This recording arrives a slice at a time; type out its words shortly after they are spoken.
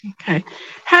Okay.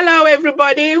 Hello,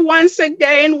 everybody. Once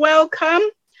again, welcome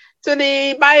to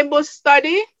the Bible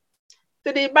study,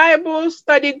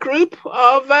 group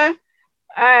of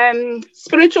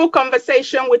Spiritual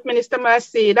Conversation with Minister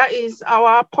Mercy. That is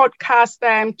our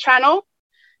podcast channel.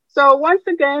 So once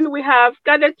again, we have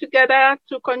gathered together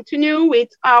to continue with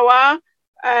our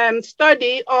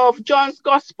study of John's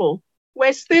Gospel.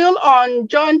 We're still on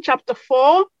John chapter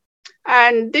 4.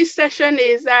 And this session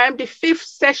is the fifth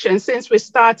session since we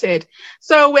started.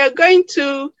 So we're going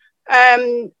to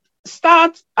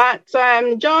start at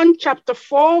John chapter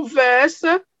 4, verse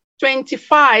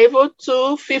 25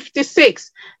 to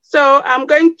 56. So I'm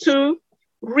going to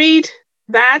read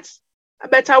that,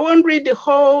 but I won't read the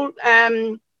whole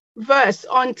verse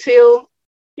until,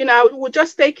 we'll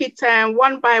just take it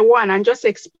one by one and just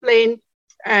explain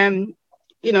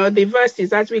the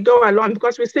verses as we go along,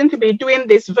 because we seem to be doing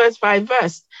this verse by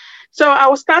verse. So I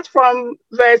will start from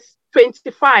verse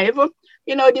 25.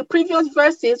 The previous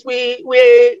verses we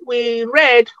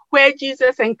read where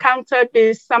Jesus encountered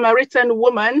the Samaritan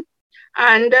woman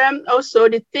and also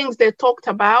the things they talked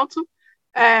about.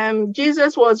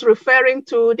 Jesus was referring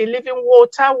to the living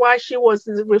water while she was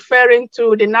referring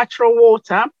to the natural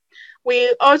water.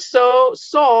 We also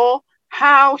saw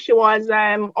how she was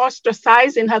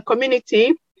ostracized in her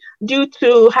community due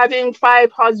to having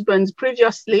 5 husbands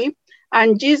previously.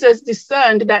 And Jesus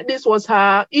discerned that this was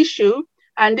her issue,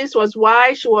 and this was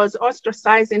why she was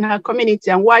ostracized in her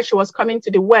community and why she was coming to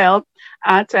the well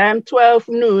at 12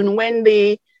 noon when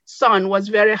the sun was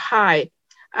very high,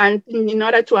 and in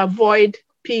order to avoid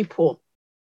people.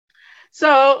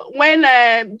 So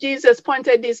when Jesus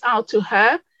pointed this out to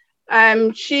her,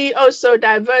 she also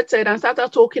diverted and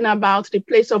started talking about the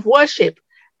place of worship.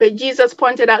 But Jesus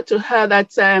pointed out to her that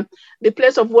the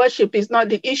place of worship is not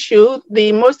the issue.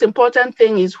 The most important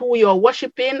thing is who you're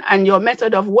worshiping and your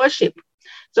method of worship.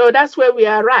 So that's where we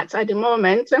are at the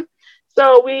moment.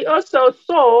 So we also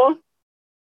saw,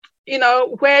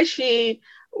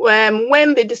 where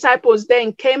when the disciples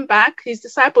then came back, his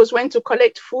disciples went to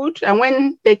collect food. And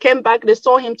when they came back, they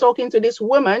saw him talking to this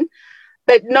woman.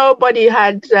 But none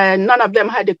of them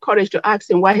had the courage to ask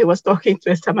him why he was talking to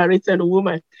a Samaritan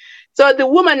woman. So the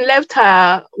woman left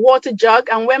her water jug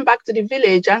and went back to the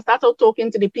village and started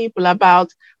talking to the people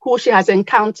about who she has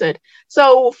encountered.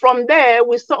 So from there,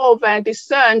 we sort of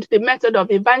discerned the method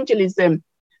of evangelism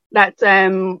that,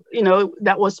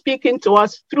 that was speaking to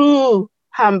us through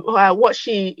what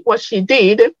she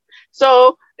did.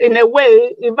 So in a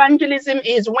way, evangelism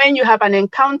is when you have an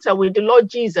encounter with the Lord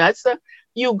Jesus,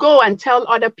 you go and tell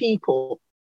other people,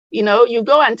 you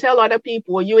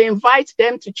invite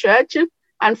them to church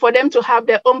and for them to have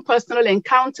their own personal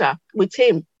encounter with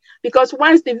him. Because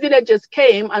once the villagers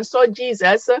came and saw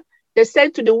Jesus, they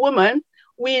said to the woman,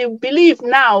 we believe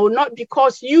now, not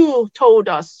because you told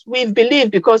us, we've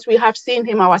believed because we have seen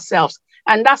him ourselves.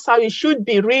 And that's how it should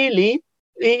be really,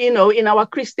 in our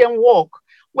Christian walk.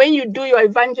 When you do your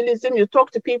evangelism, you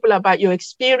talk to people about your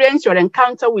experience, your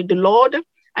encounter with the Lord,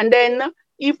 and then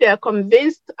if they are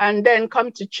convinced and then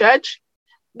come to church,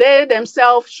 they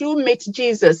themselves should meet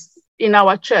Jesus in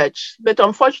our church. But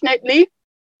unfortunately,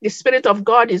 the Spirit of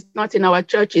God is not in our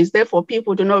churches. Therefore,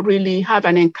 people do not really have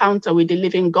an encounter with the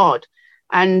living God.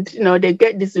 And, they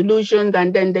get disillusioned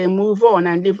and then they move on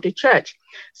and leave the church.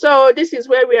 So this is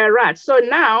where we are at. So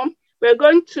now we're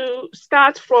going to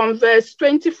start from verse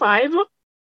 25.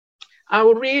 I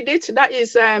will read it. That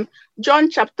is John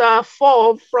chapter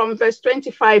 4 from verse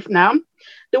 25 now.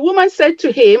 The woman said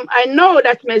to him, I know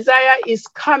that Messiah is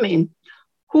coming,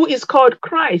 who is called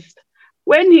Christ.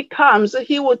 When he comes,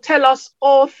 he will tell us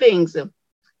all things.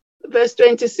 Verse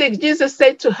 26, Jesus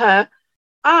said to her,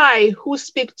 I who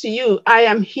speak to you, I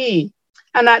am he.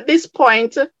 And at this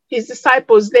point, his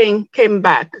disciples then came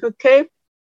back, okay?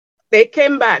 They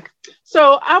came back.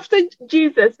 So after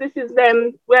Jesus, this is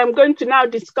them, where I'm going to now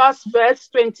discuss verse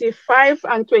 25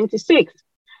 and 26.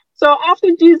 So after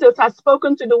Jesus has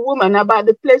spoken to the woman about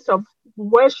the place of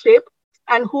worship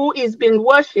and who is being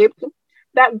worshipped,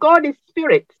 that God is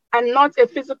spirit and not a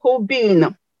physical being,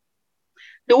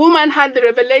 the woman had the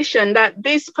revelation that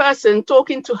this person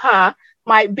talking to her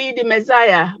might be the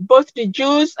Messiah. Both the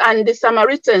Jews and the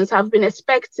Samaritans have been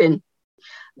expecting.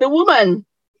 The woman,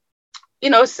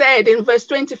 said in verse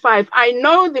 25, I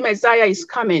know the Messiah is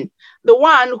coming, the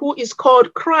one who is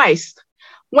called Christ.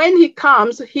 When he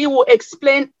comes, he will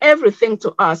explain everything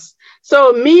to us.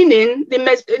 So meaning the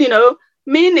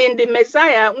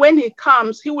Messiah, when he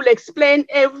comes, he will explain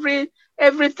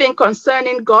everything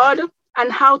concerning God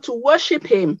and how to worship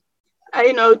him,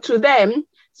 to them.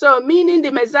 So meaning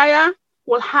the Messiah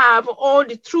will have all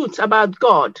the truth about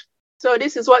God. So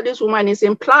this is what this woman is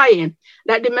implying,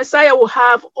 that the Messiah will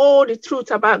have all the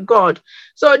truth about God.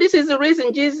 So this is the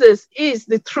reason Jesus is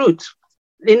the truth.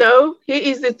 You know, he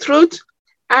is the truth,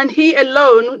 and he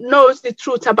alone knows the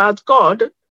truth about God,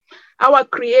 our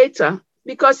creator,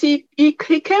 because he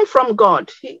came from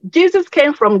God. Jesus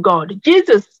came from God.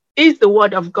 Jesus is the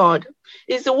word of God.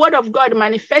 Is the word of God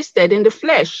manifested in the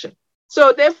flesh.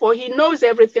 So therefore, he knows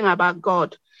everything about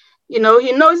God. You know,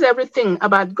 he knows everything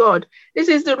about God. This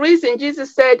is the reason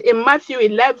Jesus said in Matthew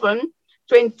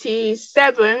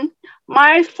 11:27,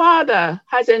 my Father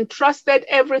has entrusted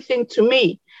everything to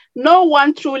me. No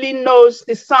one truly knows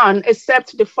the Son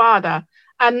except the Father,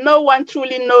 and no one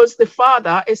truly knows the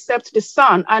Father except the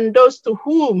Son, and those to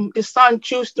whom the Son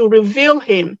chooses to reveal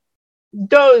him.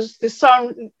 Those the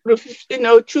Son,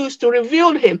 choose to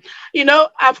reveal him. You know,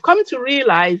 I've come to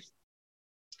realize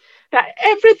that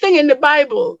everything in the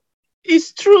Bible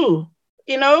is true,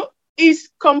 is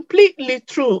completely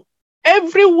true.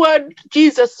 Every word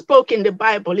Jesus spoke in the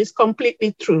Bible is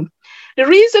completely true. The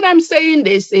reason I'm saying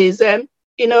this is, I'm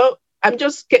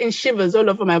just getting shivers all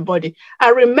over my body. I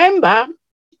remember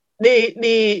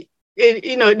the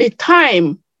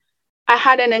time I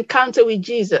had an encounter with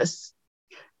Jesus.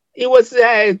 It was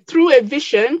through a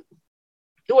vision.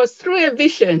 It was through a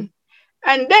vision.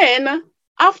 And then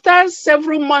after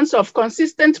several months of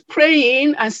consistent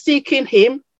praying and seeking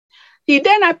him, he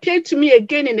then appeared to me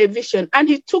again in a vision, and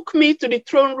he took me to the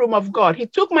throne room of God. He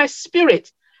took my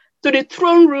spirit to the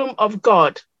throne room of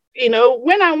God. You know,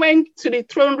 when I went to the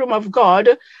throne room of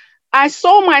God, I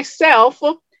saw myself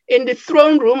in the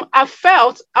throne room. I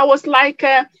felt I was like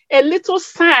a little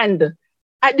sand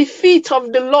at the feet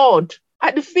of the Lord,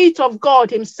 at the feet of God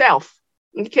himself.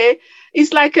 Okay,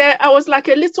 it's like I was like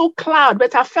a little cloud,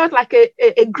 but I felt like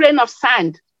a grain of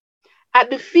sand at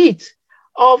the feet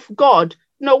of God.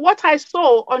 Now, what I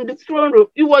saw on the throne room,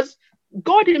 it was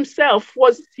God himself.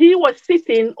 He was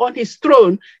sitting on his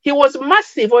throne. He was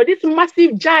massive, or this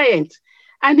massive giant,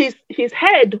 and his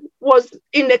head was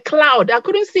in a cloud. I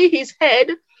couldn't see his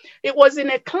head. It was in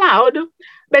a cloud.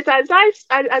 But as I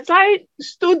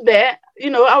stood there,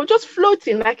 I was just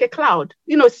floating like a cloud.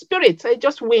 Spirit,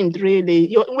 just wind,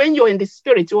 really. When you're in the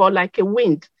spirit, you are like a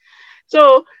wind.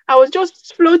 So I was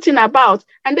just floating about.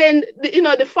 And then,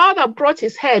 the Father brought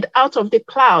his head out of the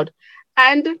cloud.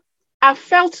 And I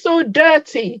felt so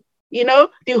dirty, the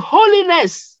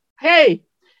holiness. Hey,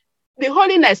 the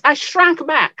holiness. I shrank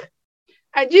back.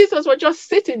 And Jesus was just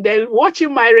sitting there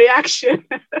watching my reaction.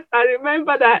 I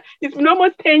remember that. It's been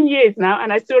almost 10 years now,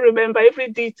 and I still remember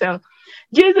every detail.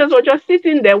 Jesus was just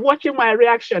sitting there watching my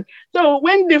reaction. So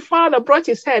when the Father brought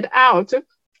his head out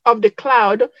of the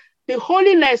cloud, the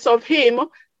holiness of him,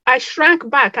 I shrank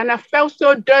back and I felt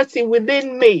so dirty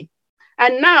within me.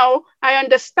 And now I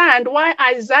understand why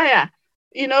Isaiah,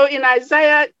 in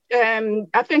Isaiah,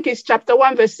 I think it's chapter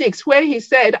 1, verse 6, where he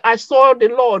said, I saw the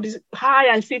Lord high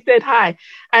and seated high.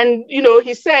 And,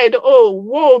 he said, oh,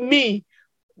 woe me,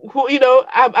 who, he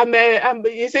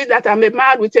said that I'm a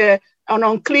man with an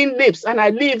unclean lips, and I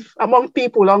live among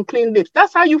people unclean lips.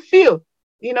 That's how you feel,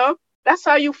 that's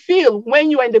how you feel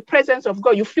when you are in the presence of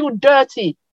God. You feel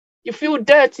dirty,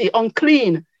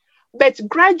 unclean. But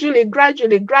gradually,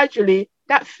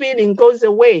 that feeling goes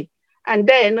away. And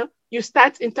then you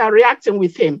start interacting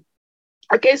with him.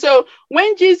 Okay, so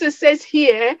when Jesus says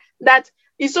here that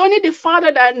it's only the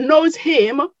Father that knows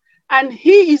him, and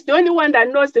he is the only one that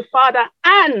knows the Father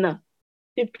and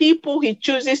the people he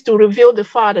chooses to reveal the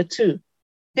Father to.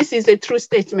 This is a true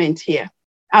statement here.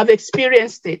 I've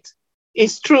experienced it.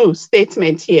 It's true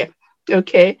statement here.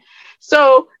 Okay,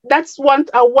 so that's what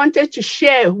I wanted to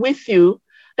share with you,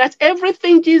 that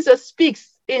everything Jesus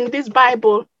speaks in this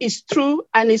Bible is true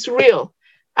and is real.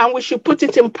 And we should put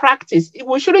it in practice.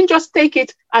 We shouldn't just take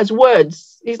it as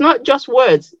words. It's not just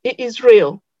words. It is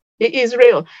real. It is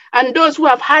real. And those who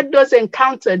have had those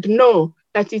encounters know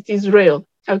that it is real.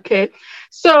 Okay.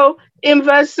 So in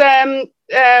verse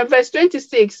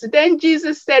 26, then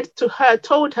Jesus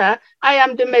told her, I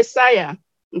am the Messiah.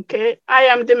 Okay. I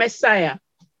am the Messiah.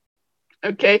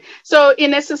 Okay. So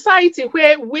in a society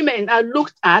where women are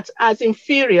looked at as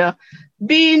inferior,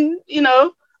 being,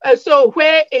 so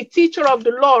where a teacher of the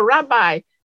law, rabbi,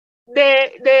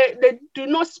 they do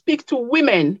not speak to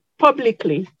women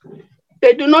publicly.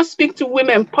 They do not speak to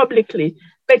women publicly.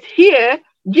 But here,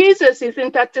 Jesus is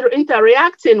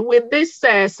interacting with this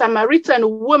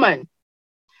Samaritan woman.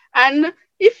 And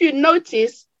if you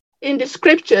notice in the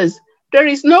scriptures, there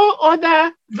is no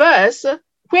other verse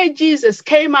where Jesus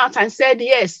came out and said,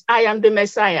 yes, I am the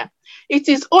Messiah. It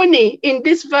is only in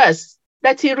this verse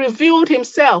that he revealed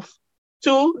himself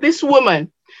to this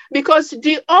woman, because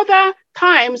the other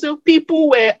times people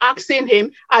were asking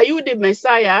him, are you the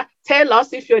Messiah? Tell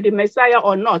us if you're the Messiah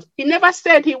or not. He never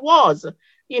said he was.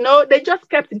 They just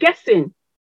kept guessing.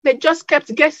 They just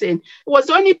kept guessing. It was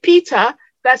only Peter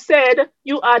that said,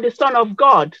 you are the Son of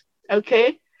God.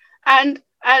 Okay. And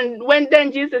when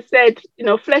then Jesus said,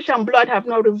 flesh and blood have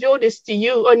not revealed this to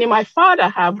you, only my Father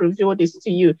have revealed this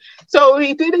to you. So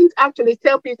he didn't actually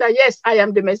tell Peter, yes, I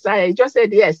am the Messiah. He just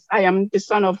said, yes, I am the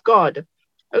Son of God.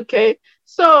 Okay.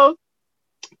 So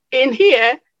in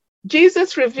here,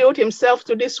 Jesus revealed himself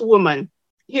to this woman.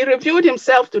 He revealed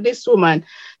himself to this woman.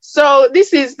 So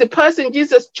this is the person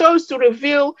Jesus chose to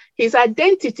reveal his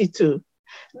identity to.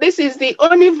 This is the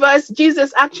only verse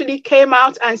Jesus actually came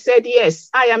out and said, yes,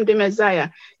 I am the Messiah.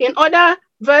 In other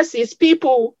verses,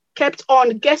 people kept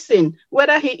on guessing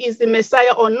whether he is the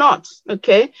Messiah or not.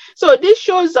 Okay. So this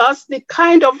shows us the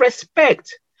kind of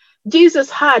respect Jesus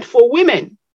had for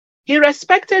women. He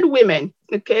respected women.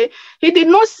 Okay. He did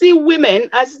not see women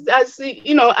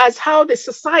as how the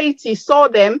society saw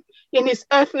them in his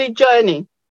earthly journey.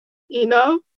 He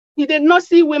did not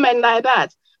see women like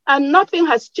that. And nothing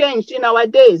has changed in our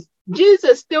days.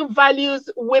 Jesus still values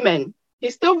women.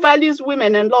 He still values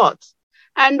women a lot.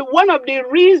 And one of the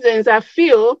reasons I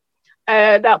feel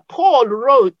that Paul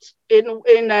wrote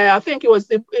in I think it was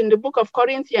in the book of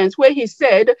Corinthians, where he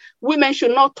said women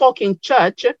should not talk in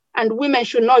church and women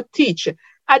should not teach.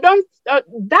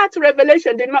 That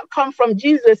revelation did not come from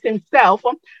Jesus himself.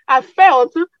 I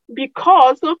felt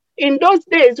because in those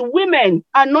days, women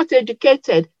are not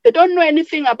educated. They don't know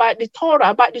anything about the Torah,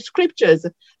 about the scriptures.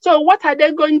 So what are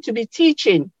they going to be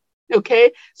teaching?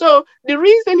 Okay, so the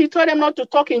reason he told them not to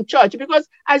talk in church, because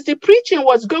as the preaching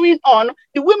was going on,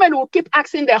 the women will keep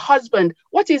asking their husband,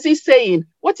 what is he saying?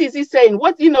 What is he saying?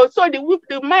 So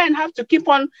the man have to keep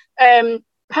on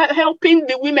helping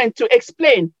the women to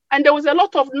explain. And there was a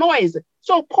lot of noise.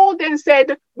 So Paul then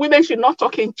said, women should not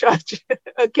talk in church.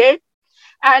 Okay.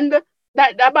 And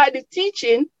that about the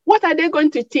teaching, what are they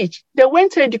going to teach? They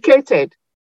weren't educated.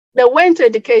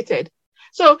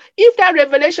 So if that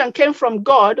revelation came from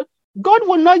God, God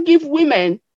will not give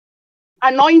women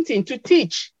anointing to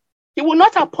teach. He will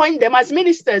not appoint them as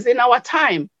ministers in our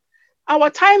time. Our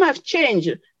time has changed.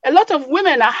 A lot of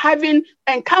women are having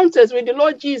encounters with the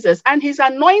Lord Jesus, and he's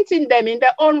anointing them in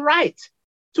their own right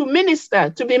to minister,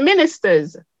 to be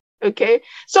ministers. Okay.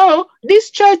 So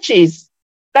these churches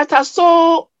that are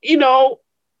so,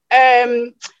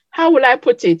 how will I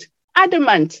put it?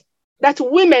 Adamant that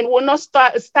women will not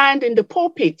stand in the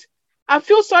pulpit. I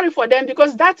feel sorry for them,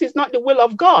 because that is not the will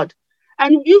of God.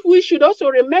 And we should also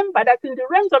remember that in the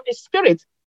realms of the spirit,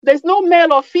 there's no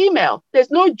male or female. There's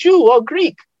no Jew or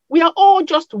Greek. We are all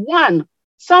just one,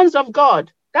 sons of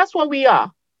God. That's what we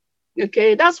are.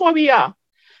 Okay, that's what we are.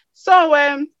 So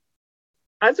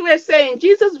as we're saying,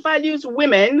 Jesus values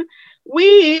women.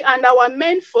 We and our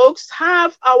men folks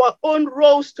have our own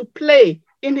roles to play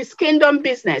in his kingdom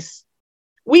business.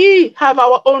 We have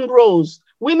our own roles.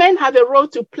 Women have a role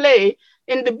to play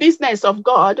in the business of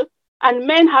God, and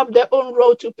men have their own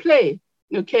role to play.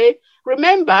 Okay.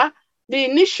 Remember, the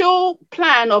initial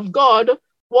plan of God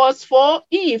was for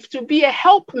Eve to be a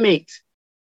helpmate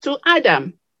to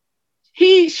Adam.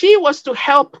 She was to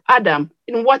help Adam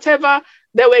in whatever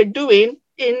they were doing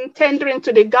in tendering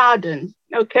to the garden.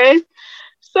 Okay.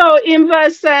 So in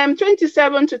verse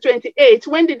 27 to 28,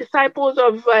 when the disciples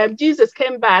of Jesus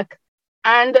came back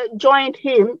and joined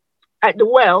him at the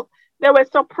well, they were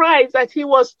surprised that he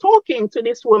was talking to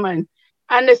this woman,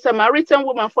 and a Samaritan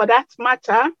woman for that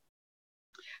matter,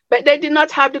 but they did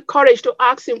not have the courage to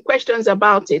ask him questions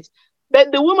about it.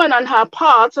 But the woman on her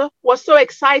part was so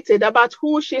excited about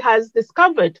who she has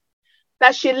discovered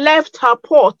that she left her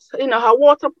pot, her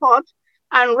water pot,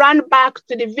 and ran back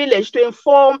to the village to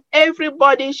inform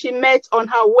everybody she met on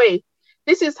her way.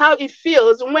 This is how it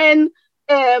feels when,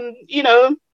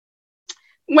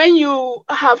 when you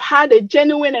have had a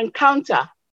genuine encounter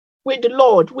with the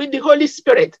Lord, with the Holy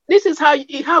Spirit. This is how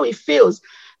it feels.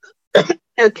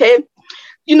 Okay.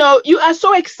 You are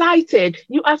so excited.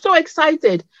 You are so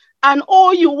excited. And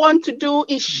all you want to do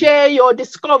is share your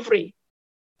discovery.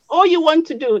 All you want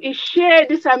to do is share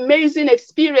this amazing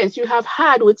experience you have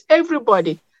had with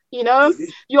everybody.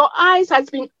 Your eyes has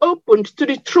been opened to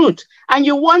the truth, and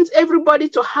you want everybody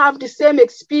to have the same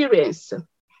experience.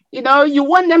 You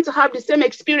want them to have the same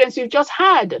experience you just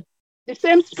had, the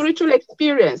same spiritual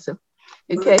experience.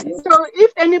 Okay. So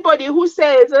if anybody who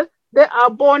says they are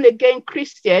born again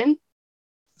Christian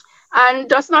and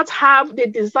does not have the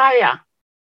desire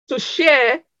to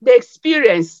share the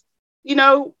experience,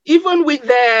 even with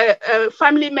their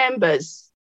family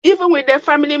members,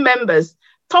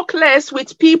 talk less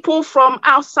with people from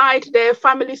outside their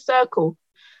family circle.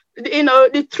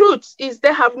 The truth is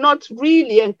they have not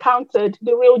really encountered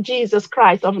the real Jesus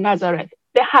Christ of Nazareth.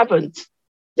 They haven't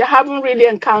really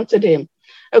encountered him.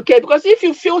 Okay, because if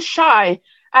you feel shy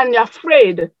and you're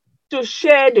afraid to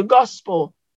share the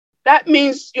gospel, that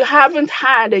means you haven't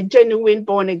had a genuine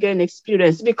born again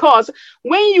experience. Because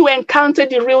when you encounter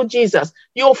the real Jesus,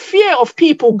 your fear of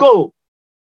people go.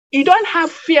 You don't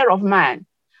have fear of man.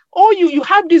 Or you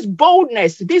have this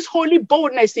boldness, this holy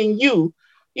boldness in you,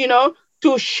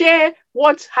 to share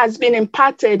what has been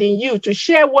imparted in you, to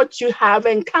share what you have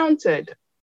encountered.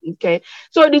 Okay,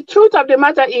 so the truth of the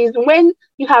matter is, when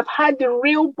you have had the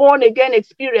real born again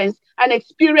experience and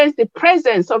experience the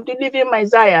presence of the living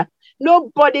Messiah,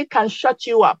 nobody can shut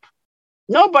you up.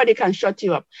 Nobody can shut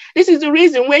you up. This is the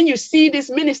reason when you see these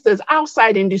ministers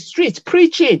outside in the streets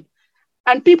preaching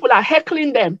and people are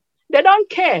heckling them, they don't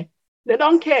care. They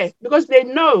don't care because they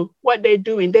know what they're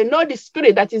doing. They know the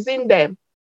spirit that is in them.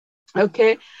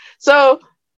 Okay, so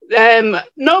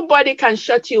nobody can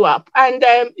shut you up. And,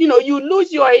 you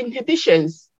lose your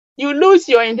inhibitions. You lose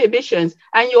your inhibitions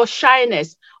and your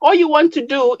shyness. All you want to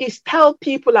do is tell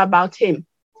people about him.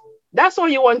 That's all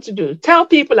you want to do. Tell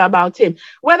people about him,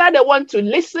 whether they want to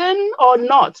listen or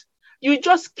not. You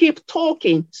just keep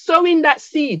talking, sowing that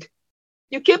seed.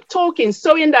 You keep talking,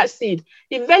 sowing that seed.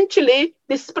 Eventually,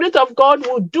 the Spirit of God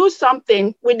will do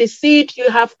something with the seed you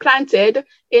have planted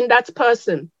in that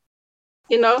person.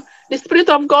 The Spirit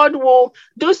of God will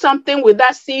do something with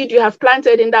that seed you have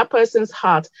planted in that person's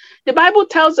heart. The Bible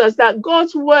tells us that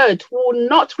God's word will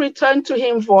not return to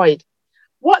him void.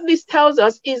 What this tells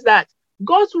us is that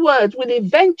God's word will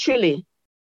eventually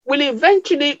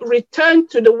return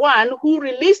to the one who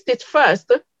released it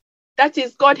first. That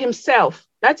is God himself.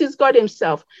 That is God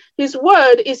himself. His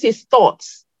word is his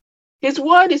thoughts. His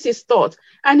word is his thought,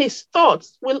 and his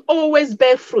thoughts will always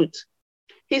bear fruit.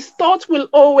 His thoughts will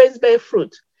always bear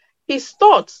fruit. His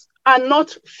thoughts are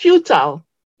not futile.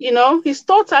 His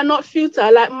thoughts are not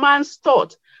futile like man's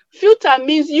thought. Futile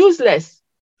means useless.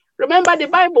 Remember the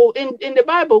Bible, in the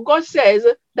Bible, God says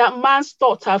that man's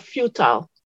thoughts are futile.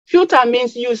 Futile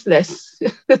means useless.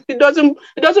 It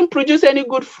doesn't produce any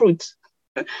good fruit.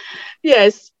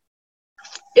 Yes,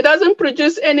 it doesn't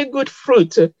produce any good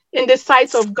fruit in the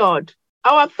sight of God.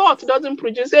 Our thought doesn't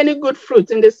produce any good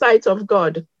fruit in the sight of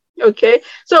God. Okay,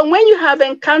 so when you have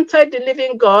encountered the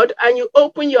living God and you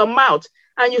open your mouth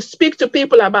and you speak to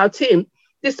people about him,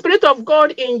 the Spirit of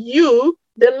God in you,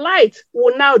 the light,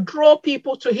 will now draw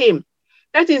people to him.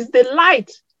 That is, the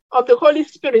light of the Holy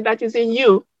Spirit that is in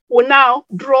you will now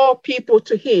draw people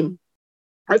to him.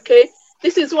 Okay,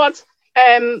 this is what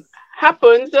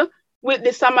happened with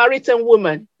the Samaritan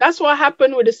woman. That's what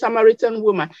happened with the Samaritan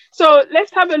woman. So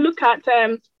let's have a look at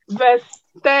verse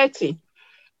 30.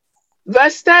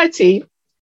 Verse 30,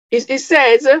 it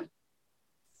says,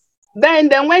 then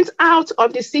they went out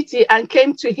of the city and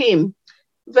came to him.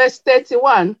 Verse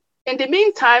 31, in the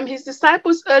meantime, his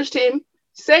disciples urged him,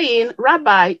 saying,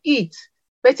 Rabbi, eat.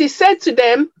 But he said to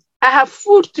them, I have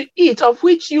food to eat of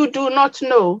which you do not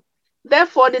know.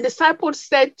 Therefore, the disciples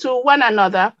said to one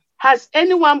another, has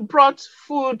anyone brought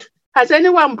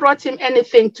him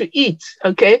anything to eat?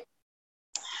 Okay.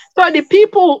 So the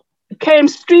people came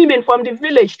streaming from the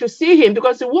village to see him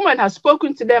because the woman has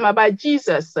spoken to them about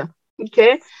Jesus.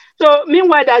 Okay. So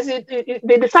meanwhile,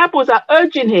 the disciples are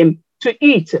urging him to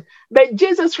eat. But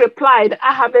Jesus replied,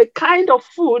 I have a kind of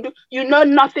food you know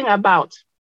nothing about.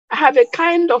 I have a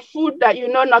kind of food that you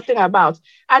know nothing about.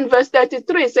 And verse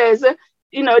 33 says,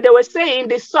 they were saying,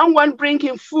 did someone bring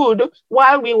him food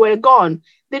while we were gone?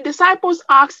 The disciples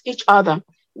asked each other.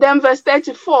 Then verse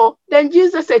 34, then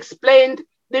Jesus explained,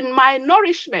 my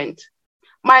nourishment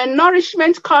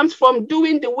comes from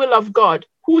doing the will of God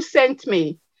who sent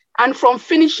me and from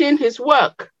finishing his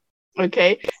work.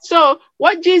 Okay, so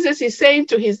what Jesus is saying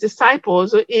to his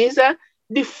disciples is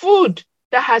the food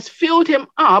that has filled him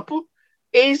up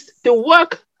is the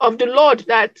work of the Lord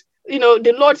that,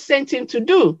 the Lord sent him to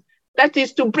do. That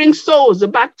is to bring souls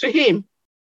back to him.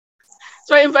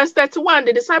 So in verse 31,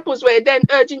 the disciples were then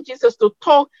urging Jesus to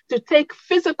take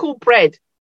physical bread.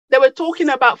 They were talking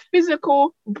about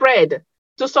physical bread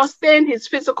to sustain his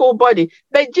physical body.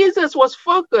 But Jesus was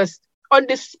focused on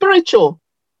the spiritual.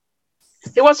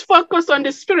 He was focused on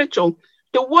the spiritual,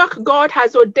 the work God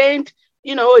has ordained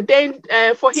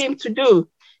for him to do.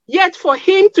 Yet for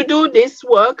him to do this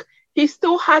work, he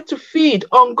still had to feed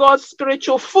on God's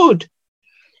spiritual food.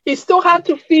 He still had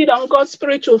to feed on God's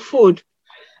spiritual food.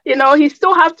 He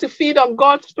still had to feed on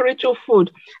God's spiritual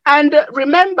food. And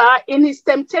remember, in his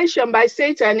temptation by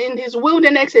Satan, in his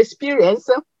wilderness experience,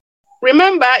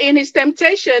 Remember, in his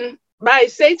temptation by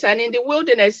Satan in the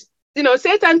wilderness,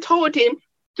 Satan told him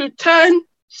to turn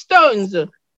stones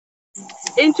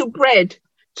into bread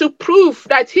to prove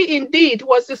that he indeed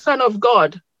was the Son of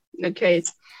God. Okay.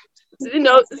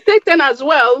 Satan as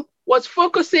well was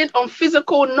focusing on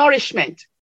physical nourishment.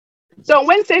 So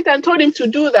when Satan told him to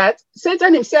do that,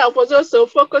 Satan himself was also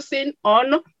focusing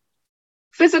on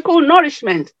physical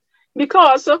nourishment,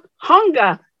 because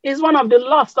hunger is one of the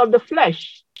lusts of the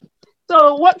flesh.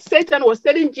 So what Satan was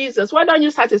telling Jesus, why don't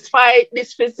you satisfy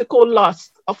this physical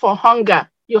lust for hunger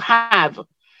you have?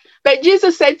 But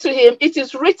Jesus said to him, it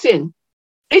is written,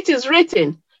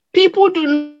 people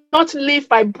do not live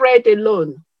by bread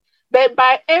alone, but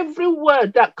by every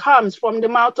word that comes from the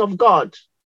mouth of God.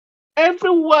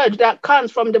 Every word that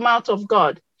comes from the mouth of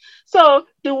God. So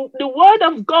the word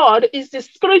of God is the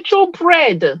spiritual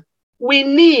bread we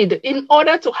need in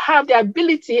order to have the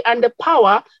ability and the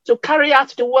power to carry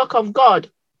out the work of God.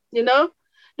 The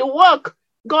work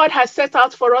God has set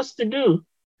out for us to do,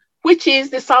 which is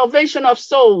the salvation of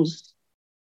souls.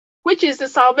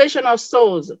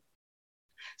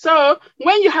 So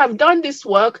when you have done this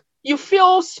work, you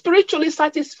feel spiritually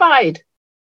satisfied.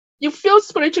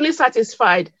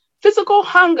 Physical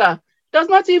hunger does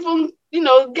not even,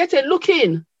 get a look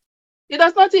in. It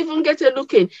does not even get a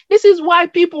look in. This is why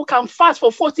people can fast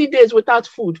for 40 days without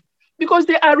food, because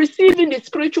they are receiving the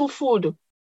spiritual food.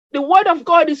 The word of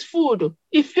God is food.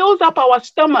 It fills up our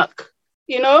stomach,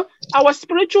 our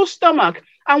spiritual stomach.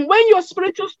 And when your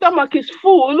spiritual stomach is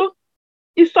full,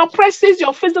 it suppresses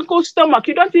your physical stomach.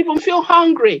 You don't even feel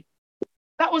hungry.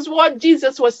 That was what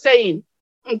Jesus was saying.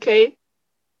 Okay.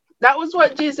 That was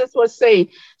what Jesus was saying.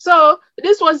 So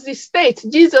this was the state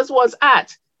Jesus was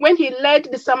at when he led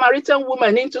the Samaritan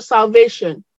woman into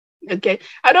salvation. Okay.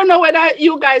 I don't know whether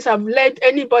you guys have led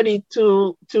anybody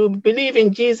to believe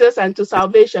in Jesus and to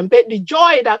salvation, but the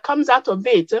joy that comes out of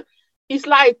it is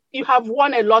like you have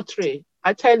won a lottery.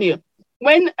 I tell you,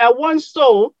 when one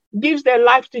soul gives their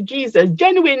life to Jesus,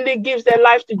 genuinely gives their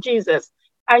life to Jesus,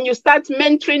 and you start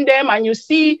mentoring them and you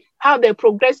see how they're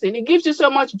progressing, it gives you so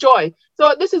much joy.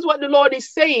 So this is what the Lord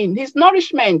is saying. His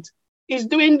nourishment is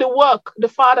doing the work the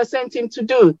Father sent him to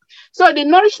do. So the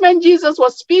nourishment Jesus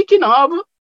was speaking of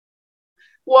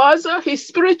was his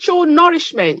spiritual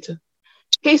nourishment.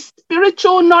 His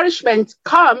spiritual nourishment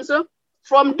comes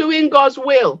from doing God's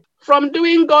will.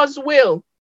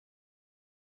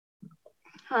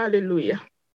 Hallelujah.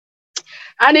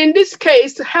 And in this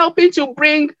case, helping to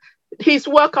bring his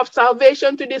work of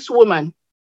salvation to this woman.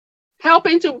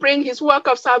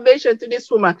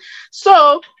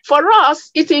 So for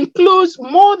us, it includes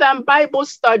more than Bible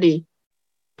study,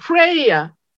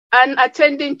 prayer, and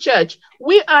attending church.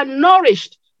 We are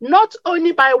nourished not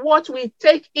only by what we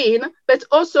take in, but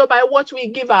also by what we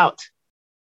give out.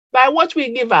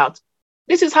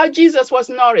 This is how Jesus was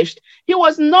nourished. He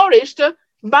was nourished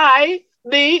by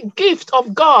the gift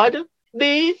of God,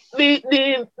 the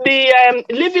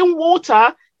living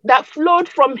water that flowed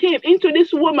from him into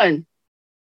this woman.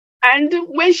 And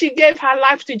when she gave her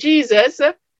life to Jesus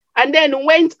and then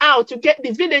went out to get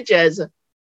the villagers,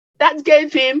 that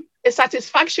gave him a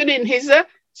satisfaction in his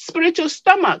spiritual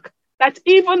stomach, that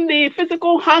even the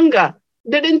physical hunger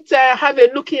didn't have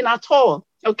a look in at all.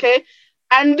 Okay.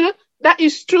 And that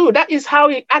is true. That is how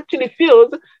it actually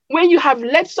feels when you have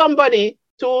led somebody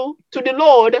to the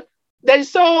Lord.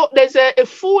 There's a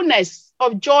fullness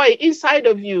of joy inside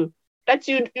of you that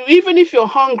you, even if you're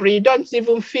hungry, you don't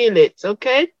even feel it.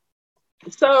 Okay.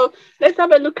 So let's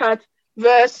have a look at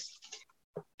verse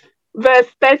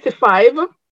 35.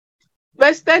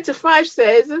 Verse 35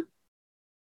 says,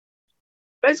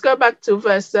 let's go back to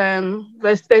verse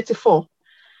 34.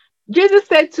 Jesus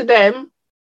said to them,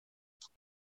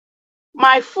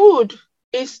 my food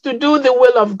is to do the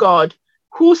will of God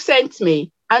who sent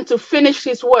me and to finish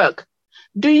his work.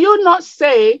 Do you not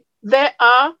say there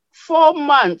are 4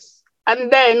 months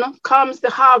and then comes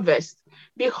the harvest?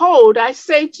 Behold, I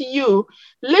say to you,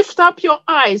 lift up your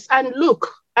eyes and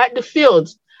look at the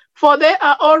fields, for they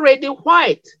are already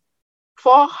white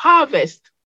for harvest.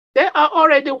 They are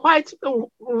already white,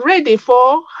 ready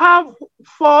for harvest.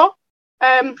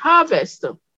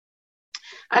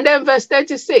 And then verse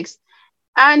 36,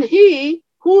 and he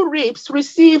who reaps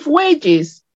receives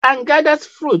wages and gathers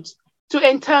fruit to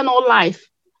eternal life,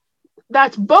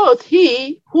 that both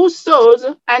he who sows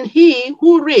and he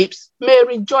who reaps may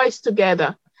rejoice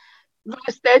together.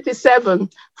 Verse 37,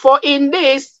 for in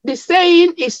this the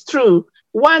saying is true,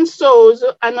 one sows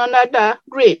and another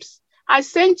reaps. I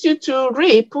sent you to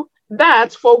reap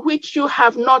that for which you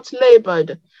have not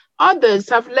labored. Others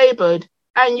have labored,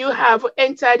 and you have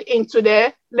entered into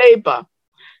their labor.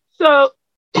 So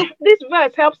this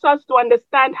verse helps us to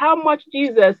understand how much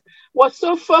Jesus was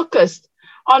so focused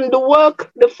on the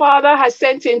work the Father has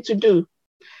sent him to do.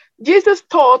 Jesus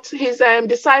taught his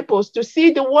disciples to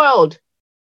see the world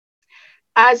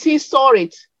as he saw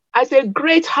it, as a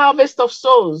great harvest of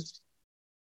souls.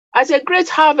 As a great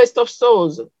harvest of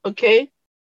souls, okay?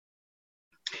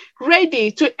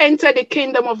 Ready to enter the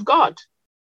kingdom of God.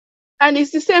 And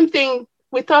it's the same thing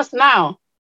with us now.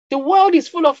 The world is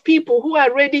full of people who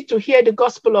are ready to hear the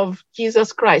gospel of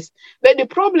Jesus Christ. But the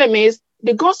problem is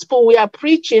the gospel we are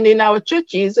preaching in our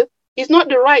churches is not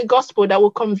the right gospel that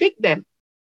will convict them.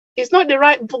 It's not the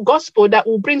right gospel that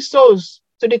will bring souls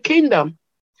to the kingdom.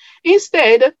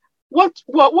 Instead, what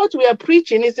we are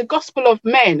preaching is the gospel of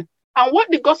men. And what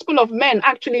the gospel of men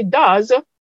actually does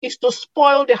is to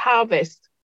spoil the harvest.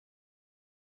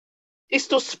 It's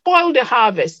to spoil the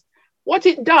harvest. What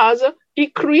it does,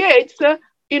 it creates, a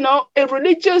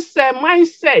religious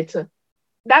mindset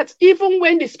that even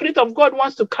when the Spirit of God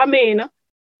wants to come in,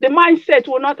 the mindset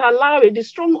will not allow it. The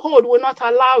stronghold will not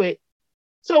allow it.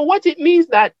 So what it means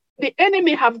that the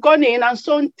enemy have gone in and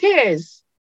sown tears,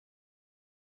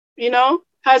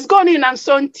 has gone in and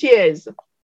sown tears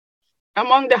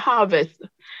among the harvest.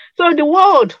 So the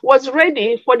world was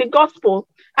ready for the gospel,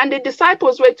 and the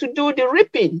disciples were to do the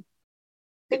reaping.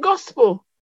 The gospel,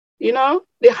 the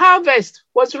harvest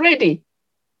was ready.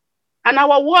 And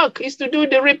our work is to do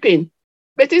the reaping.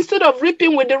 But instead of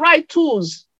reaping with the right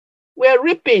tools, we're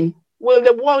reaping with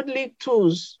the worldly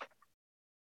tools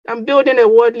and building a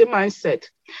worldly mindset.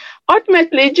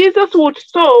 Ultimately, Jesus would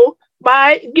sow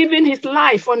by giving his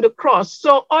life on the cross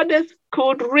so others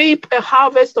could reap a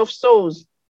harvest of souls.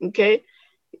 Okay,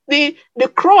 the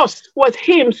cross was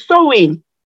him sowing.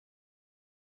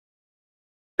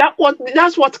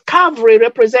 That's what Calvary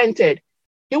represented.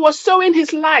 He was sowing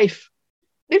his life.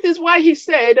 This is why he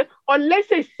said, unless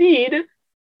a seed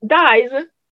dies,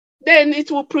 then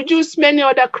it will produce many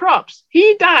other crops.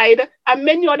 He died, and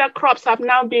many other crops have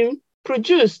now been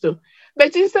produced.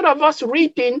 But instead of us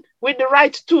reaping with the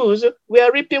right tools, we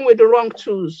are reaping with the wrong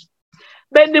tools.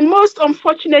 But the most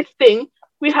unfortunate thing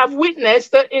we have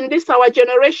witnessed in this our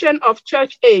generation of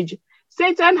church age,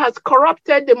 Satan has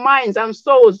corrupted the minds and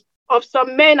souls of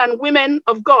some men and women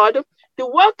of God, the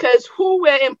workers who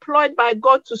were employed by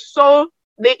God to sow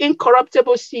the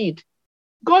incorruptible seed.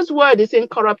 God's word is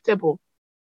incorruptible.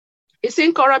 It's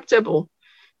incorruptible.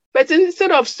 But instead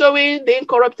of sowing the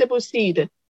incorruptible seed,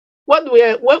 what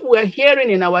we're hearing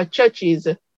in our churches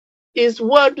is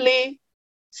worldly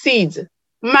seeds,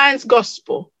 man's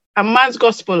gospel. And man's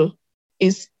gospel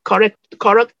is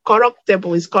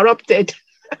corruptible, is corrupted.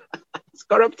 It's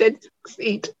corrupted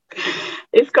seed.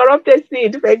 It's corrupted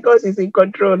seed, but God is in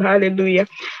control. Hallelujah.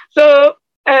 So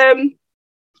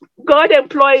God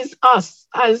employs us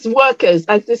as workers,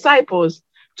 as disciples,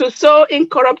 to sow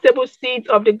incorruptible seeds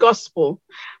of the gospel.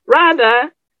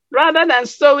 Rather than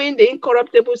sowing the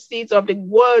incorruptible seeds of the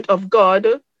word of God,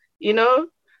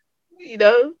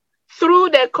 through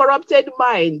their corrupted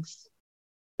minds.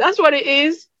 That's what it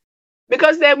is.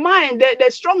 Because their mind, their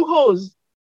strongholds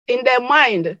in their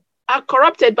mind are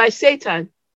corrupted by Satan.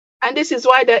 And this is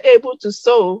why they're able to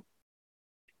sow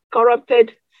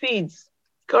corrupted seeds.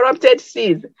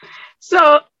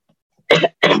 So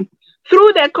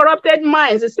through their corrupted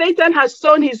minds, Satan has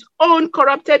sown his own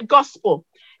corrupted gospel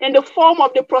in the form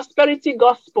of the prosperity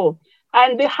gospel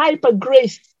and the hyper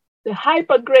grace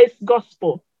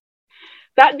gospel.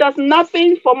 That does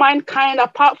nothing for mankind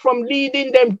apart from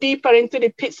leading them deeper into the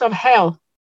pits of hell.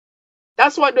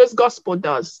 That's what this gospel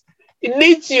does. It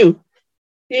leads you,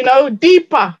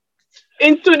 deeper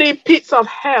into the pits of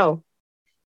hell.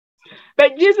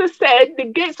 But Jesus said the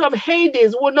gates of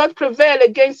Hades will not prevail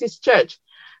against his church.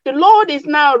 The Lord is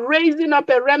now raising up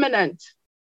a remnant.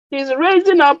 He's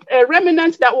raising up a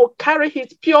remnant that will carry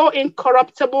his pure,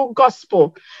 incorruptible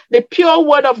gospel, the pure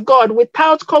word of God,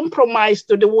 without compromise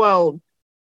to the world.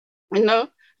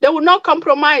 They will not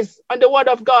compromise on the word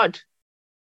of God.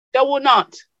 They will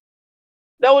not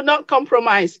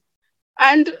compromise.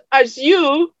 And as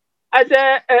you, as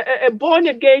a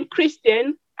born-again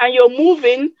Christian, and you're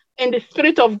moving in the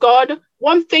Spirit of God,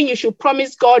 one thing you should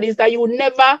promise God is that you will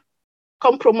never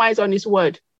compromise on his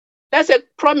word. That's a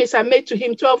promise I made to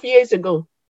him 12 years ago.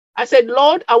 I said,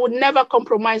 Lord, I would never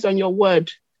compromise on your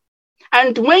word.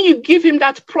 And when you give him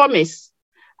that promise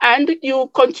and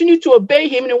you continue to obey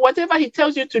him, and whatever he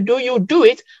tells you to do, you do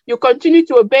it, you continue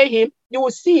to obey him, you will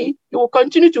see, he will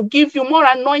continue to give you more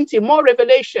anointing, more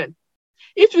revelation.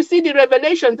 If you see the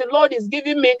revelation the Lord is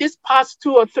giving me this past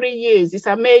 2 or 3 years, it's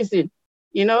amazing.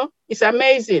 It's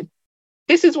amazing.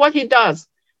 This is what he does.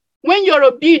 When you're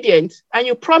obedient and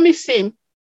you promise him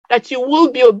that you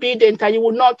will be obedient and you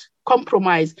will not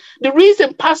compromise. The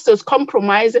reason pastors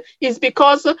compromise is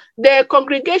because their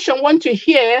congregation want to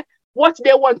hear what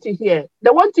they want to hear.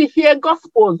 They want to hear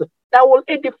gospels that will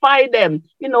edify them,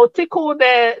 tickle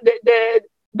their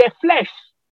flesh.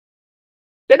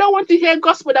 They don't want to hear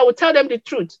gospel that will tell them the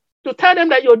truth, to tell them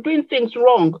that you're doing things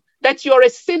wrong, that you're a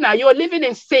sinner, you're living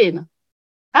in sin.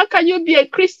 How can you be a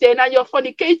Christian and you're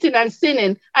fornicating and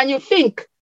sinning and you think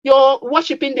you're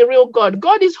worshiping the real God?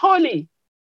 God is holy.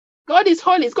 God is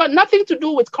holy. It's got nothing to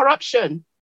do with corruption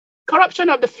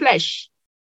of the flesh.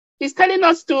 He's telling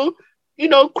us to,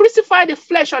 crucify the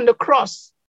flesh on the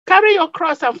cross. Carry your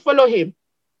cross and follow him.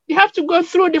 You have to go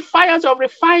through the fires of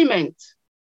refinement.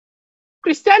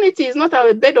 Christianity is not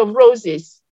a bed of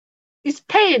roses. It's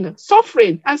pain,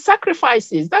 suffering, and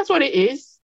sacrifices. That's what it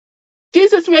is.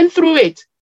 Jesus went through it.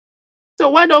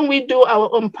 So why don't we do our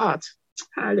own part?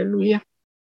 Hallelujah.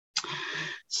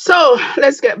 So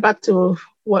let's get back to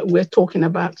what we're talking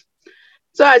about.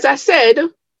 So as I said,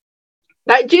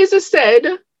 like Jesus said,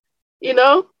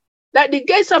 that the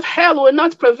gates of hell will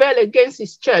not prevail against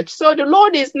his church. So the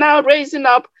Lord is now raising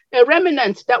up a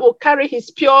remnant that will carry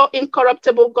his pure,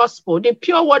 incorruptible gospel, the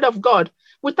pure word of God,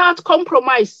 without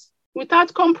compromise,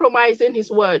 without compromising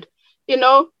his word,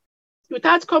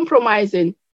 without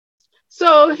compromising.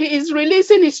 So he is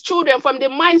releasing his children from the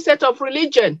mindset of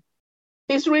religion.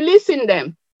 He's releasing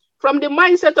them from the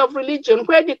mindset of religion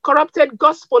where the corrupted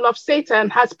gospel of Satan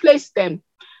has placed them.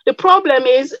 The problem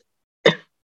is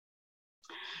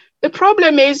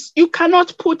you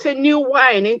cannot put a new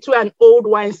wine into an old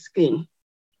wineskin.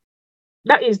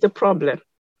 That is the problem.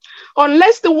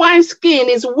 Unless the wineskin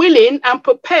is willing and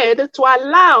prepared to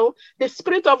allow the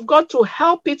Spirit of God to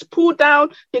help it pull down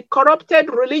the corrupted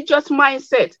religious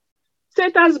mindset.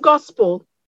 Satan's gospel,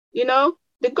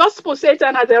 the gospel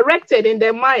Satan has erected in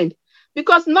their mind,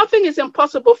 because nothing is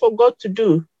impossible for God to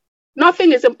do.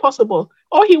 Nothing is impossible.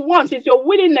 All he wants is your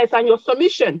willingness and your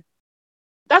submission.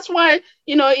 That's why,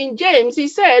 in James, he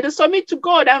said, submit to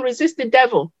God and resist the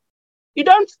devil. You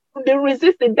don't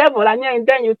resist the devil and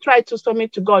then you try to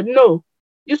submit to God. No,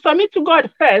 you submit to God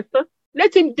first.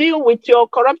 Let him deal with your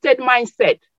corrupted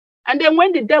mindset. And then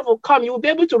when the devil comes, you will be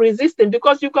able to resist him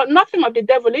because you've got nothing of the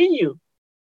devil in you.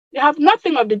 You have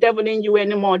nothing of the devil in you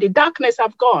anymore. The darkness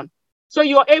have gone. So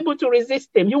you're able to resist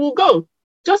him. You will go.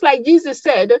 Just like Jesus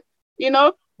said,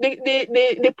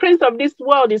 the prince of this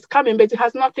world is coming, but it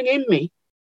has nothing in me.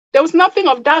 There was nothing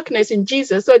of darkness in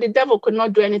Jesus, so the devil could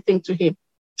not do anything to him.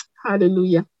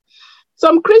 Hallelujah.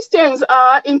 Some Christians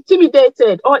are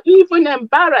intimidated or even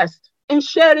embarrassed in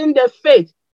sharing their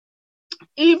faith,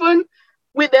 even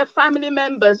with their family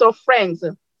members or friends.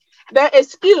 Their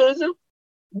excuse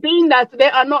being that they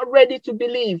are not ready to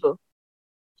believe.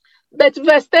 But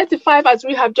verse 35, as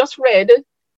we have just read,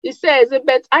 it says,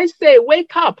 but I say,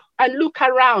 wake up and look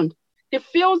around. The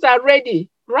fields are ready,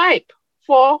 ripe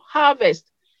for harvest.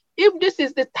 If this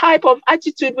is the type of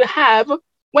attitude we have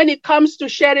when it comes to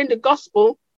sharing the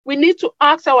gospel, we need to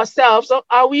ask ourselves,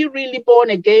 are we really born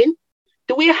again?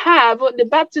 Do we have the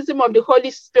baptism of the Holy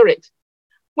Spirit?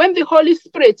 When the Holy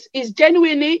Spirit is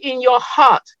genuinely in your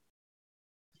heart,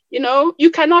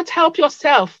 you cannot help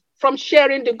yourself from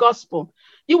sharing the gospel.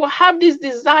 You will have this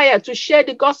desire to share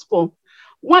the gospel.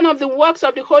 One of the works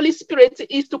of the Holy Spirit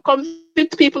is to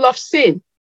convict people of sin.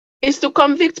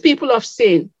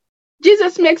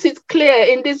 Jesus makes it clear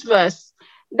in this verse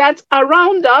that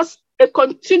around us, a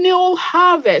continual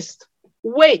harvest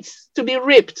waits to be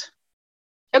reaped.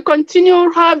 A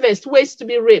continual harvest waits to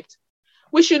be reaped.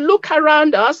 We should look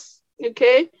around us,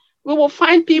 okay? We will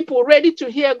find people ready to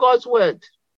hear God's word.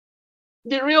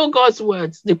 The real God's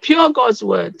words, the pure God's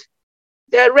word.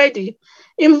 They're ready.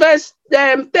 In verse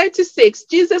 36,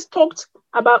 Jesus talked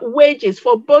about wages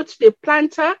for both the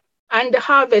planter and the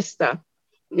harvester.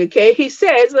 Okay, he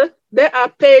says they are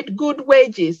paid good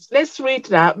wages. Let's read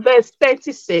that, verse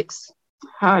 36.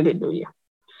 Hallelujah.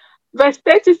 Verse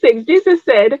 36, Jesus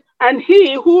said, and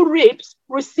he who reaps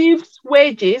receives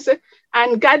wages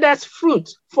and gathers fruit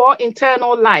for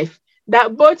eternal life,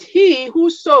 that both he who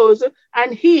sows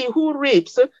and he who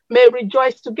reaps may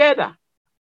rejoice together.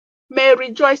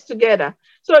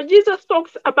 So Jesus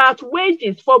talks about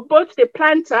wages for both the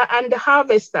planter and the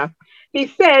harvester. He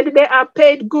said they are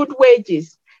paid good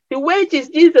wages. The wages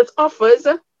Jesus offers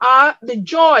are the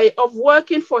joy of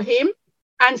working for him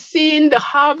and seeing the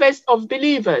harvest of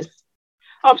believers,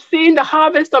 come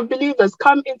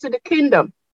into the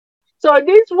kingdom. So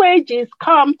these wages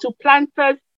come to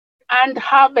planters and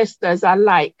harvesters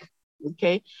alike,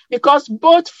 okay? Because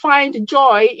both find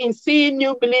joy in seeing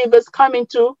new believers come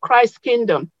into Christ's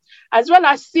kingdom, as well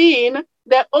as seeing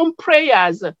their own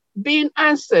prayers being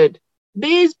answered.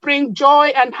 These bring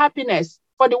joy and happiness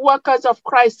for the workers of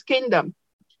Christ's kingdom.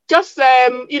 Just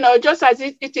as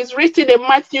it is written in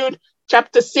Matthew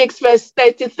chapter 6, verse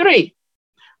 33,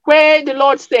 where the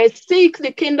Lord says, seek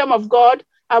the kingdom of God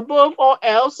above all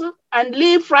else and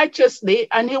live righteously,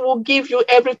 and he will give you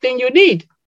everything you need.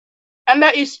 And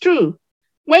that is true.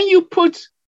 When you put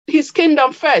his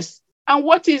kingdom first, and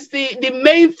what is the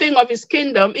main thing of his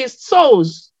kingdom is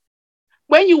souls.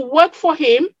 When you work for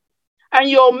him, and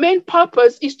your main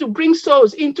purpose is to bring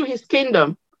souls into his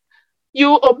kingdom,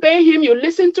 you obey him, you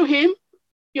listen to him,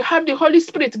 you have the Holy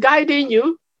Spirit guiding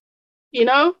you, he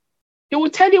will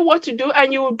tell you what to do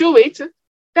and you will do it.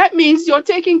 That means you're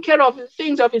taking care of the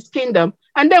things of his kingdom.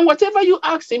 And then whatever you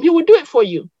ask him, he will do it for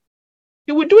you.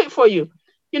 He will do it for you.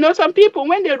 Some people,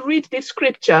 when they read this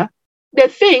scripture, they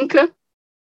think,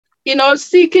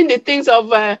 seeking the things of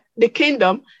the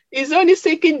kingdom is only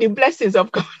seeking the blessings of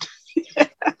God.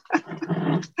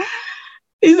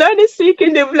 He's only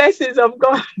seeking the blessings of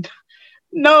God.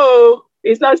 No,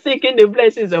 he's not seeking the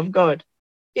blessings of God.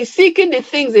 He's seeking the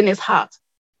things in his heart.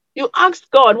 You ask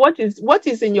God, what is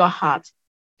in your heart?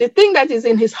 The thing that is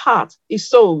in his heart is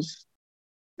souls.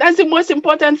 That's the most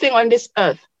important thing on this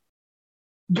earth.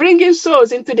 Bringing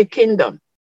souls into the kingdom.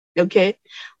 Okay.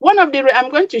 I'm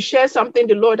going to share something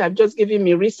the Lord have just given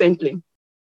me recently.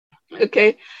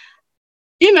 Okay.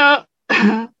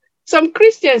 Some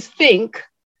Christians think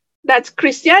that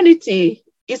Christianity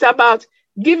is about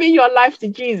giving your life to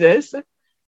Jesus,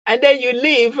 and then you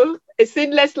live a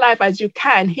sinless life as you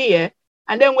can here,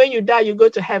 and then when you die, you go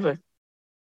to heaven.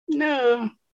 No,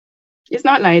 it's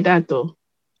not like that though.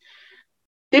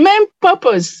 The main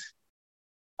purpose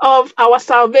of our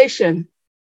salvation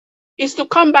is to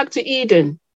come back to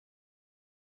Eden.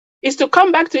 Is to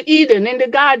come back to Eden in the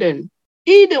garden.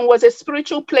 Eden was a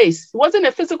spiritual place. It wasn't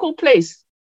a physical place,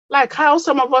 like how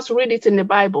some of us read it in the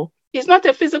Bible. It's not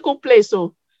a physical place,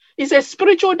 so it's a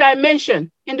spiritual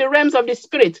dimension in the realms of the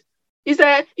spirit.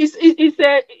 Eden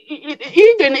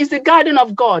is the garden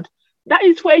of God. That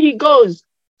is where he goes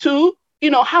to,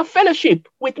 have fellowship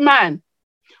with man.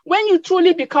 When you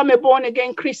truly become a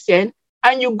born-again Christian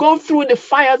and you go through the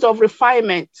fires of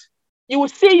refinement, you will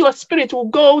see your spirit will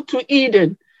go to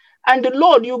Eden. And the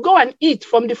Lord, you go and eat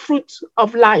from the fruit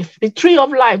of life, the tree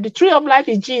of life. The tree of life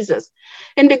is Jesus.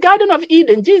 In the Garden of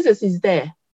Eden, Jesus is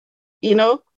there.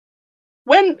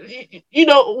 When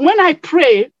I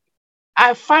pray,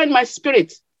 I find my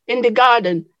spirit in the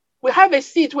garden. We have a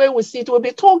seat where we sit, we'll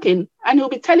be talking, and he'll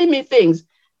be telling me things.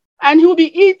 And he'll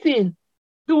be eating.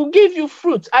 He will give you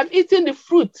fruit. I've eaten the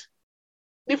fruit.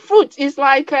 The fruit is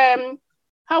like,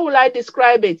 how will I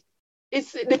describe it?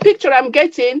 It's the picture I'm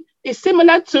getting is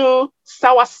similar to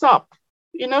soursop.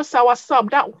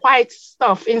 Soursop, that white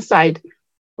stuff inside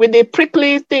with the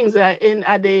prickly things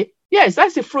yes,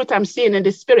 that's the fruit I'm seeing in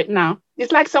the spirit now.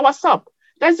 It's like soursop.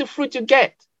 That's the fruit you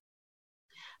get.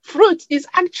 Fruit is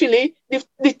actually,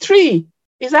 the tree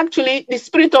is actually the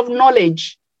spirit of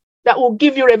knowledge that will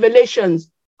give you revelations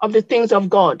of the things of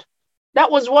God. That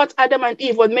was what Adam and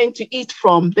Eve were meant to eat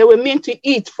from. They were meant to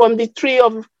eat from the tree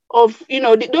of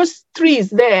those trees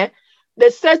there.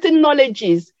 There's certain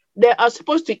knowledges they are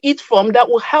supposed to eat from that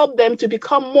will help them to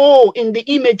become more in the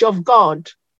image of God.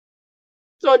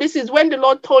 So this is when the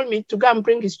Lord told me to go and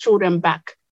bring his children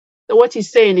back. So what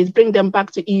he's saying is bring them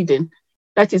back to Eden.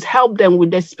 That is, help them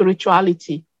with their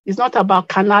spirituality. It's not about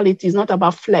carnality. It's not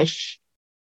about flesh.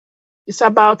 It's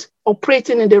about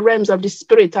operating in the realms of the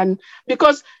spirit. And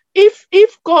because if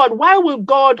God, why will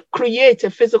God create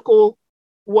a physical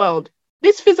world?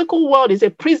 This physical world is a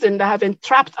prison that have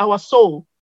entrapped our soul.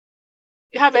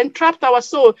 They have entrapped our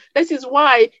soul. This is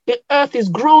why the earth is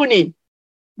groaning.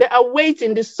 They are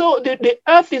waiting. The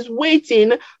earth is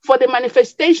waiting for the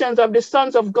manifestations of the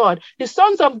sons of God. The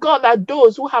sons of God are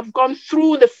those who have gone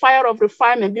through the fire of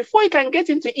refinement. Before you can get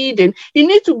into Eden, you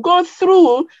need to go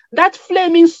through that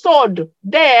flaming sword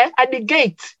there at the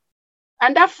gate.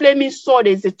 And that flaming sword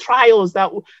is the trials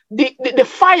that the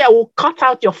fire will cut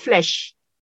out your flesh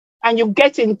and you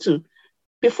get into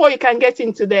before you can get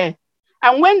into there.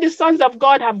 And when the sons of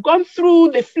God have gone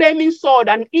through the flaming sword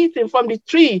and eaten from the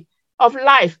tree of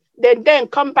life, they then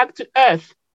come back to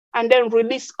earth and then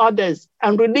release others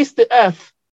and release the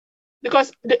earth,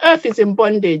 because the earth is in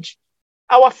bondage.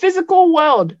 Our physical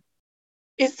world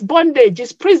is bondage,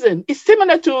 is prison. It's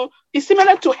similar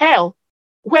to hell,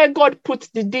 where God puts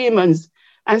the demons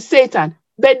and Satan.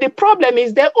 But the problem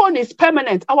is their own is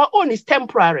permanent. Our own is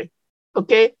temporary.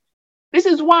 Okay. This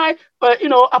is why,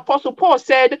 Apostle Paul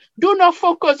said, do not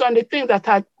focus on the things that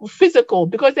are physical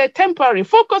because they're temporary.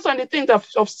 Focus on the things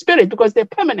of spirit because they're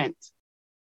permanent.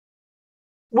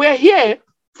 We're here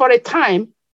for a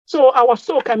time so our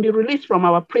soul can be released from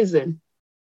our prison.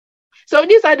 So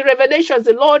these are the revelations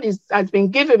the Lord has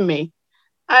been giving me.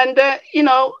 And,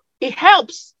 it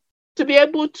helps to be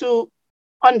able to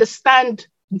understand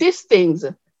these things.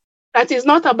 That is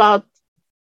not about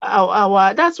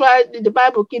that's why the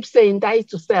Bible keeps saying, die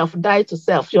to self, die to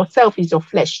self. Yourself is your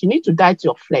flesh. You need to die to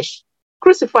your flesh.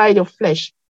 Crucify your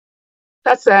flesh.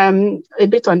 That's a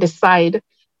bit on the side.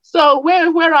 So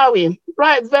where are we?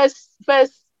 Right, verse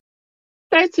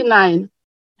 39.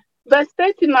 Verse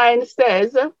 39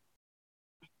 says,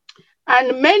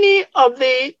 and many of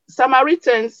the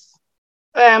Samaritans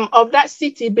of that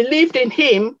city believed in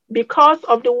him because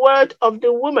of the word of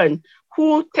the woman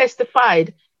who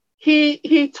testified,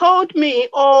 he told me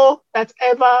all that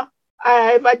I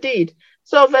ever did.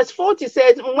 So verse 40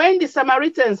 says, when the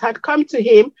Samaritans had come to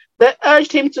him, they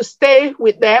urged him to stay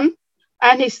with them,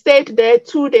 and he stayed there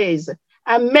 2 days.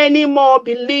 And many more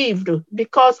believed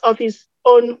because of his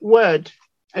own word.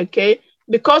 Okay,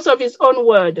 because of his own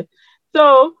word.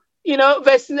 So,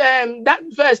 that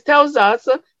verse tells us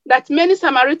that many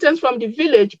Samaritans from the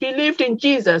village believed in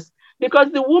Jesus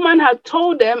because the woman had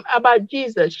told them about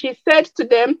Jesus. She said to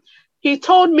them, he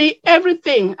told me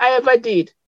everything I ever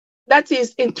did. That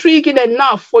is intriguing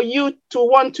enough for you to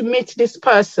want to meet this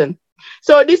person.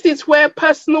 So this is where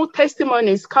personal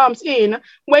testimonies comes in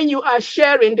when you are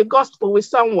sharing the gospel with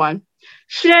someone.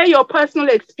 Share your personal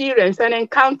experience and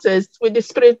encounters with the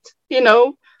Spirit,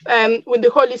 with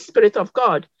the Holy Spirit of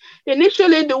God.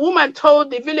 Initially, the woman told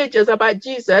the villagers about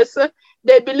Jesus.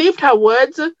 They believed her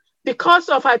words. Because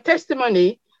of her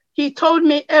testimony, he told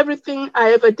me everything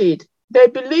I ever did. They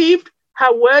believed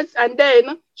her words, and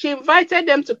then she invited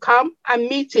them to come and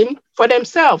meet him for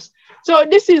themselves. So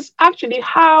this is actually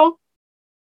how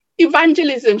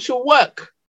evangelism should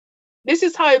work. This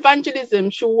is how evangelism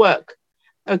should work.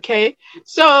 Okay,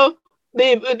 so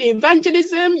the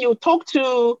evangelism, you talk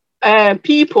to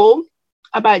people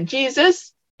about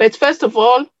Jesus, but first of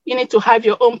all, you need to have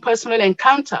your own personal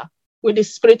encounter with the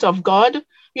Spirit of God.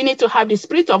 You need to have the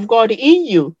Spirit of God in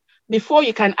you before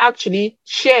you can actually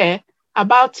share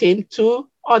about him to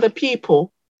other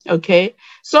people. Okay,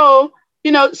 so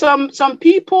some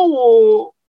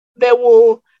people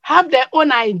will have their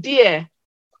own idea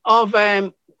of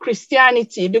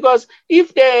Christianity, because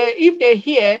if they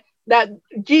hear that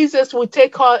Jesus will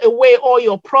take away all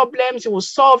your problems, he will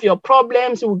solve your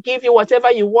problems, he will give you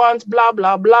whatever you want, blah,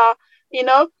 blah, blah,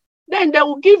 then they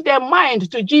will give their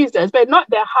mind to Jesus, but not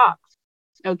their heart,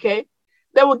 okay?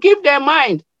 They will give their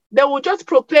mind. They will just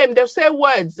proclaim, they'll say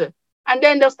words, and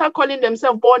then they'll start calling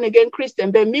themselves born-again Christian,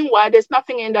 but meanwhile, there's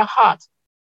nothing in their heart.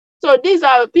 So these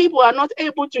are people who are not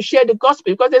able to share the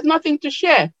gospel because there's nothing to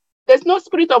share. There's no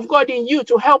Spirit of God in you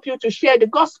to help you to share the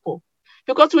gospel.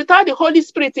 Because without the Holy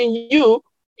Spirit in you,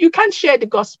 you can't share the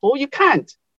gospel. You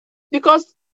can't.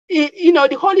 Because,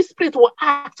 the Holy Spirit will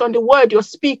act on the word you're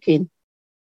speaking.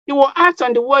 He will act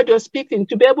on the word you're speaking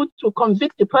to be able to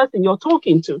convict the person you're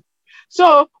talking to.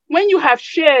 So when you have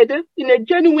shared in a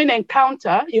genuine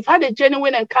encounter, you've had a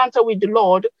genuine encounter with the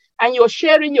Lord, and you're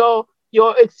sharing your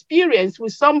experience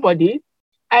with somebody,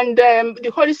 and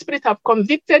the Holy Spirit have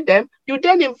convicted them, you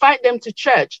then invite them to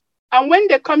church. And when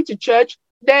they come to church,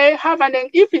 they have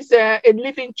if it's a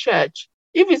living church,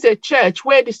 if it's a church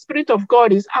where the Spirit of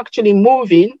God is actually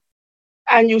moving,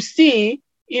 and you see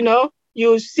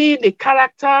the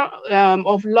character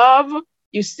of love,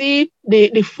 you see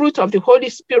the fruit of the Holy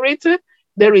Spirit,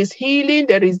 there is healing,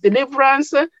 there is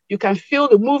deliverance, you can feel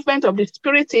the movement of the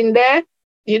Spirit in there,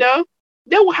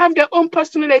 they will have their own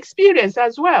personal experience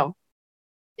as well.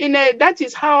 That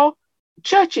is how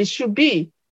churches should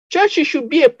be. Churches should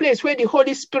be a place where the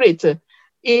Holy Spirit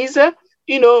is,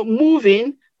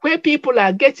 moving, where people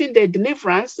are getting their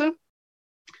deliverance.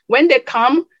 When they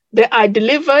come, they are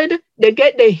delivered, they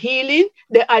get the healing,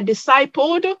 they are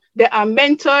discipled, they are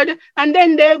mentored, and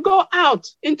then they go out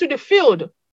into the field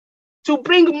to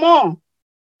bring more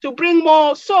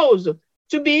souls,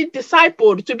 to be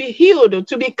discipled, to be healed,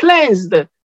 to be cleansed.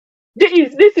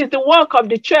 This is the work of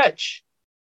the church.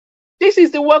 This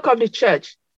is the work of the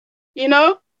church.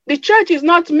 The church is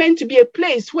not meant to be a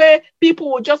place where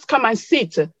people will just come and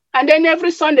sit, and then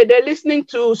every Sunday they're listening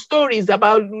to stories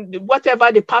about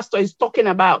whatever the pastor is talking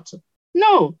about.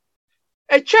 No.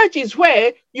 A church is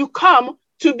where you come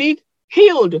to be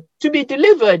healed, to be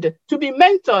delivered, to be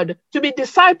mentored, to be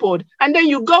discipled, and then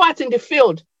you go out in the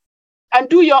field and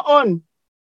do your own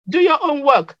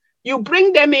work. You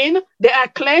bring them in, they are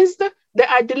cleansed, they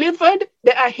are delivered,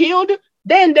 they are healed,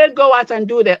 then they go out and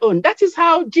do their own. That is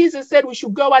how Jesus said we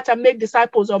should go out and make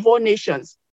disciples of all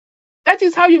nations. That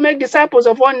is how you make disciples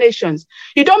of all nations.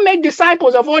 You don't make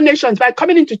disciples of all nations by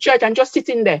coming into church and just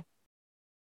sitting there.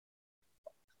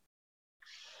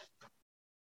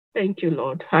 Thank you,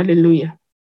 Lord. Hallelujah.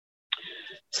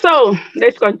 So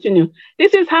let's continue.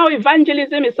 This is how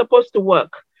evangelism is supposed to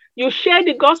work. You share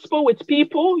the gospel with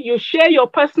people. You share your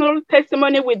personal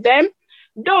testimony with them.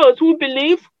 Those who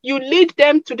believe, you lead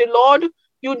them to the Lord.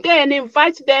 You then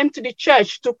invite them to the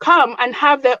church to come and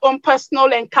have their own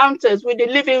personal encounters with the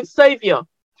living Savior.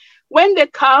 When they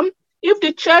come, if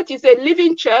the church is a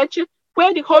living church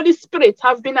where the Holy Spirit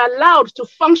has been allowed to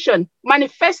function,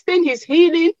 manifesting his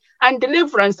healing and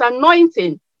deliverance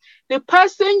anointing, the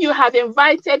person you have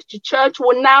invited to church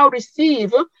will now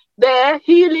receive their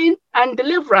healing and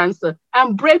deliverance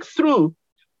and breakthrough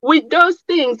with those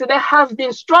things that they have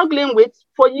been struggling with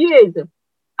for years.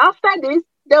 After this,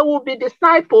 they will be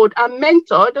discipled and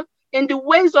mentored in the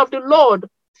ways of the Lord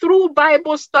through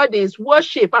Bible studies,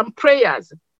 worship, and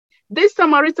prayers. This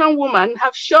Samaritan woman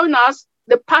has shown us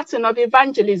the pattern of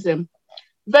evangelism.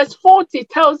 Verse 40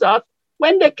 tells us,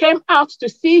 when they came out to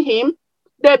see him,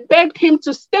 they begged him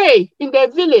to stay in their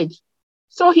village.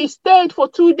 So he stayed for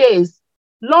 2 days,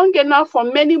 long enough for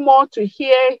many more to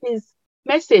hear his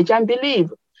message and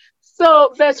believe.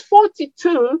 So verse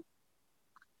 42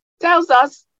 tells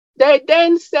us, they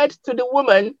then said to the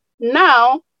woman,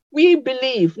 now we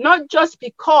believe, not just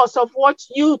because of what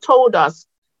you told us,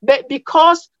 but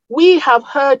because we have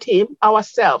heard him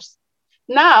ourselves.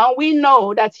 Now we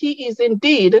know that he is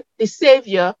indeed the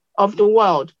Savior of the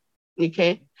world.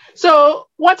 Okay. So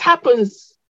what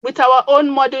happens with our own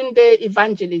modern day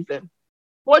evangelism?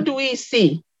 What do we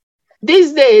see?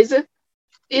 These days,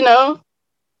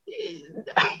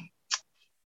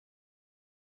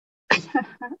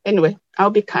 anyway, I'll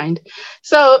be kind.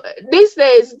 So these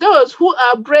days, those who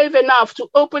are brave enough to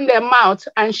open their mouth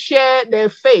and share their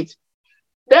faith,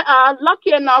 they are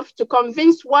lucky enough to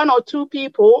convince 1 or 2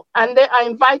 people, and they are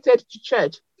invited to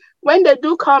church. When they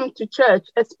do come to church,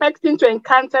 expecting to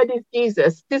encounter this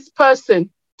Jesus, this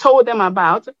person told them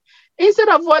about, instead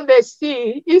what they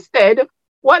see is a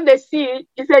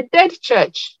dead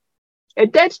church,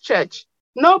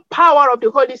 no power of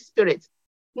the Holy Spirit,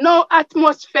 no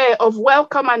atmosphere of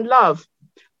welcome and love.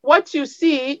 What you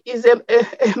see is a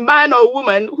man or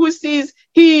woman who sees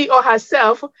he or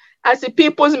herself as the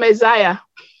people's Messiah,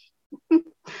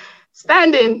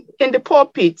 standing in the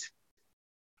pulpit,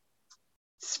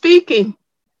 speaking,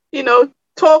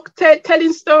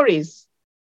 telling stories,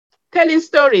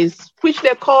 which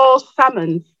they call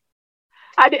sermons.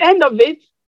 At the end of it,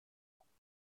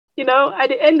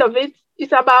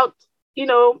 it's about,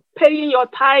 paying your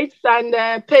tithes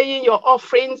and paying your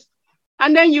offerings.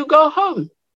 And then you go home,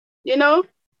 you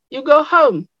go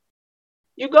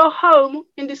home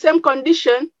in the same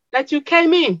condition that you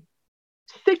came in,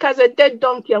 sick as a dead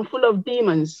donkey and full of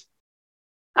demons.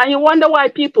 And you wonder why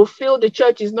people feel the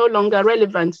church is no longer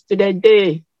relevant to their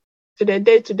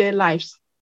day-to-day lives.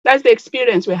 That's the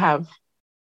experience we have.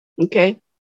 Okay?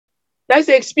 That's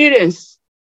the experience.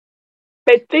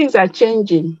 But things are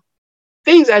changing.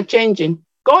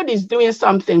 God is doing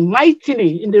something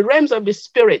mightily in the realms of the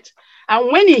spirit.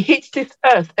 And when he hits this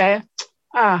earth,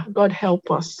 God help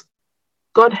us.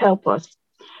 God help us.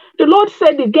 The Lord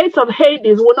said the gates of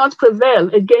Hades will not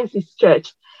prevail against his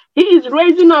church. He is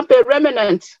raising up a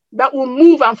remnant that will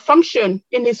move and function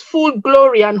in his full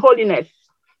glory and holiness.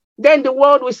 Then the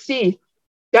world will see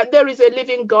that there is a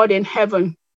living God in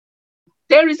heaven.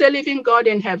 There is a living God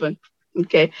in heaven.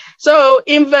 Okay. So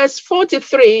in verse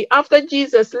 43, after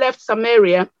Jesus left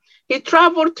Samaria, he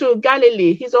traveled to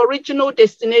Galilee, his original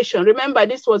destination. Remember,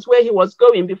 this was where he was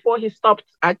going before he stopped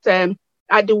at the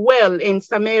well in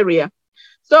Samaria.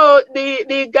 So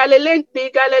the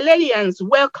Galileans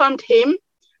welcomed him,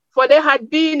 for they had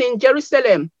been in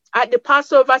Jerusalem at the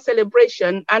Passover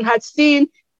celebration and had seen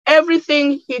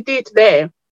everything he did there.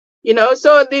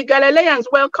 So the Galileans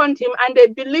welcomed him, and they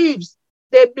believed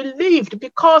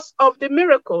because of the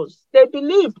miracles.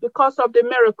 Because of the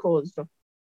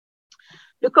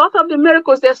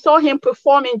miracles they saw him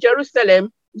perform in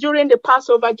Jerusalem during the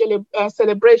Passover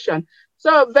celebration.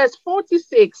 So verse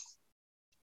 46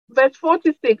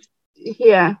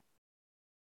 here.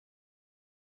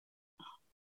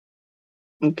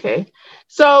 Okay.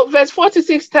 So verse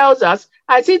 46 tells us,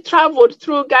 as he traveled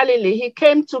through Galilee, he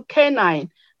came to Cana,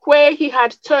 where he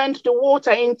had turned the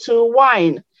water into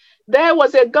wine. There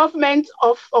was a government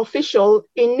official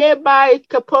in nearby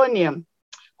Capernaum,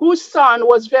 whose son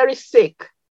was very sick.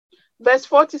 Verse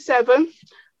 47,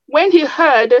 when he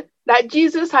heard that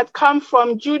Jesus had come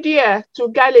from Judea to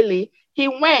Galilee, he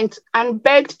went and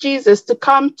begged Jesus to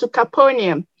come to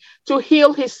Capernaum to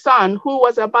heal his son who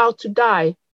was about to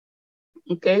die.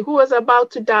 Okay, who was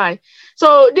about to die.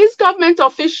 So this government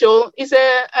official is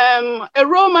a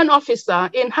Roman officer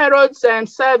in Herod's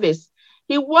service.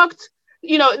 He worked,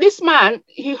 this man,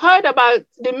 he heard about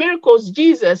the miracles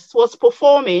Jesus was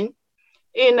performing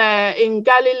in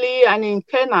Galilee and in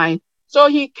Cana. So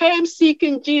he came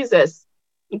seeking Jesus.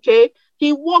 Okay,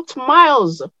 he walked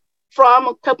miles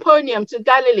from Capernaum to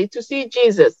Galilee to see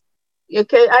Jesus.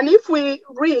 Okay, and if we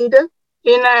read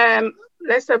in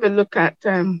let's have a look at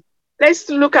let's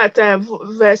look at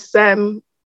verse.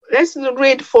 Let's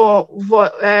read for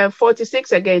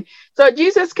 46 again. So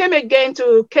Jesus came again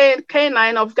to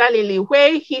Cana of Galilee,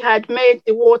 where he had made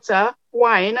the water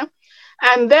wine,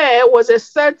 and there was a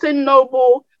certain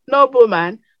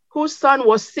nobleman whose son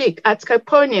was sick at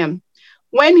Capernaum.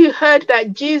 When he heard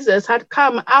that Jesus had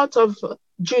come out of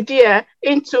Judea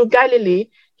into Galilee,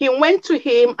 he went to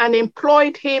him and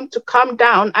implored him to come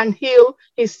down and heal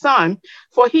his son,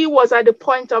 for he was at the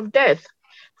point of death.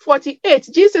 48,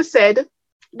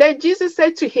 Then Jesus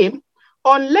said to him,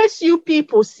 unless you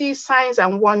people see signs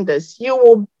and wonders, you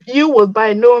will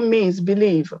by no means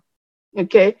believe.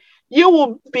 Okay, you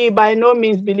will be by no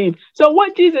means believe. So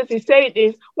what Jesus is saying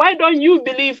is, why don't you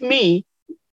believe me?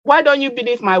 Why don't you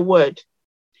believe my word?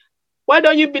 Why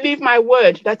don't you believe my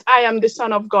word that I am the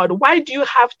Son of God? Why do you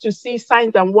have to see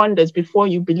signs and wonders before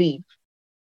you believe?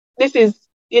 This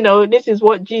is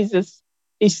what Jesus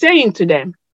is saying to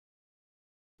them.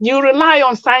 You rely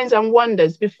on signs and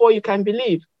wonders before you can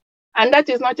believe. And that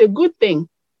is not a good thing,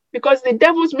 because the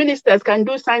devil's ministers can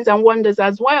do signs and wonders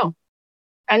as well.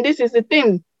 And this is the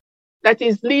thing that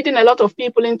is leading a lot of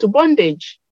people into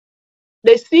bondage.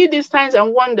 They see these signs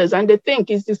and wonders and they think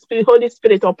it's the Holy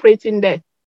Spirit operating there.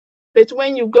 But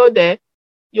when you go there,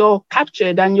 you're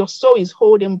captured and your soul is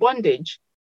held in bondage.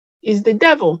 It's the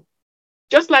devil.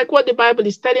 Just like what the Bible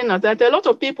is telling us, that a lot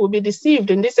of people will be deceived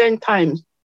in these end times.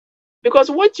 Because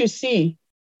what you see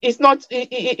is not,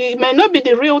 it may not be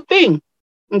the real thing.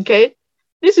 Okay?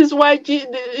 This is why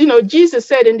Jesus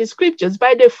said in the scriptures,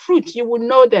 by the fruit you will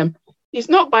know them. It's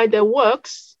not by their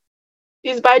works,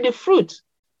 it's by the fruit.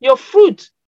 Your fruit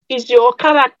is your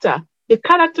character, the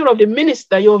character of the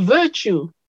minister, your virtue.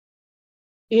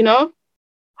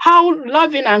 How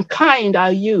loving and kind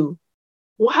are you?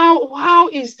 How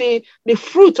is the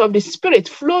fruit of the Spirit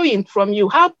flowing from you?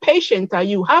 How patient are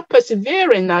you? How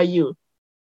persevering are you?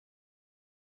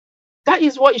 That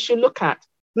is what you should look at,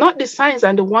 not the signs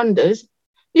and the wonders.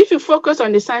 If you focus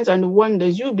on the signs and the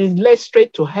wonders, you'll be led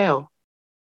straight to hell.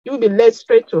 You'll be led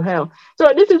straight to hell.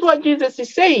 So this is what Jesus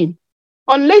is saying.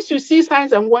 Unless you see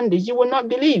signs and wonders, you will not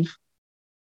believe.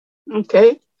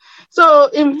 Okay? So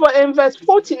in verse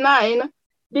 49,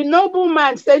 the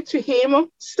nobleman said to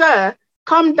him, sir,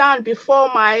 come down before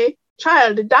my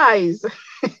child dies.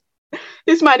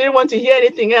 This man didn't want to hear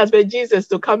anything else but Jesus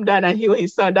to come down and heal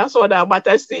his son. That's what that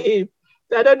matters to him.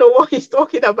 So I don't know what he's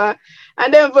talking about.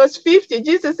 And then verse 50,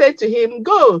 Jesus said to him,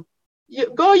 go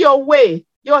your way.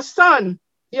 Your son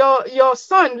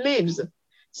lives.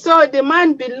 So the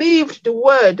man believed the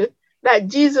word that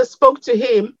Jesus spoke to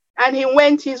him, and he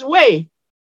went his way.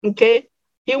 Okay,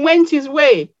 he went his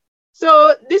way.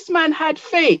 So this man had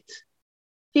faith.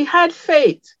 He had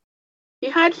faith.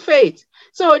 He had faith.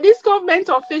 So this government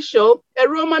official, a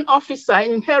Roman officer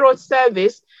in Herod's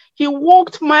service, he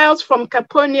walked miles from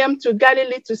Capernaum to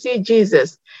Galilee to see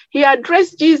Jesus. He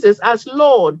addressed Jesus as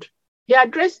Lord. He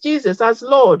addressed Jesus as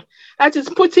Lord. That is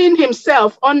putting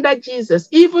himself under Jesus,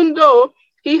 even though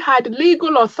he had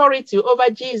legal authority over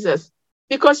Jesus,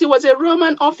 because he was a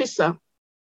Roman officer.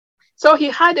 So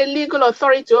he had a legal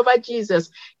authority over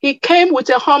Jesus. He came with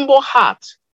a humble heart.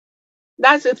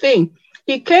 That's the thing.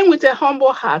 He came with a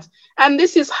humble heart. And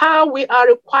this is how we are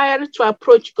required to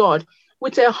approach God,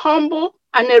 with a humble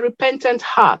and a repentant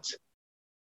heart.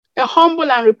 A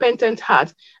humble and repentant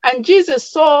heart. And Jesus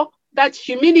saw that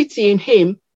humility in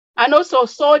him and also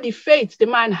saw the faith the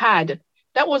man had.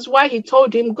 That was why he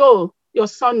told him, go, your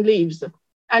son lives.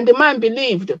 And the man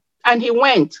believed and he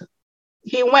went.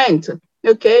 He went.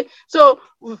 Okay, so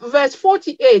verse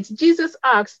 48, Jesus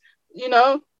asks,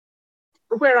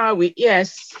 where are we?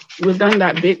 Yes, we've done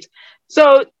that bit.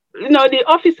 So, the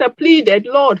officer pleaded,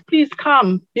 Lord, please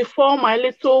come before my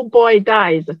little boy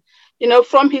dies.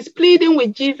 From his pleading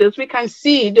with Jesus, we can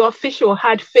see the official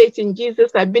had faith in Jesus'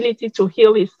 ability to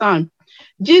heal his son.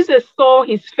 Jesus saw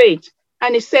his faith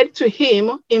and he said to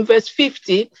him in verse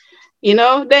 50,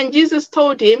 then Jesus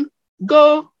told him,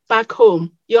 go back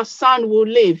home, your son will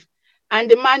live. And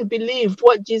the man believed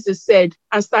what Jesus said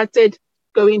and started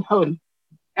going home.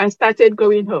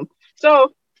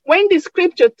 So when the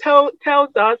scripture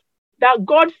tells us that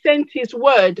God sent his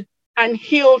word and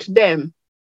healed them,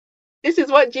 this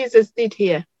is what Jesus did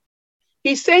here.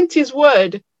 He sent his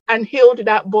word and healed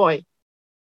that boy.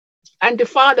 And the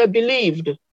father believed.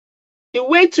 The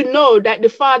way to know that the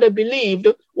father believed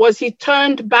was he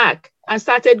turned back and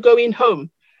started going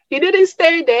home. He didn't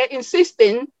stay there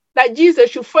insisting that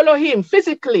Jesus should follow him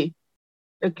physically.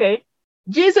 Okay?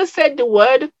 Jesus said the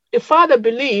word, the father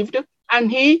believed, and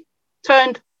he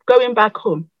turned going back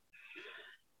home.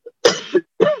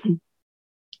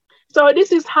 So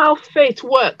this is how faith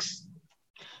works.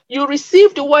 You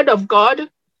receive the word of God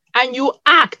and you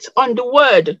act on the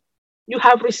word you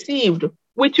have received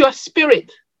with your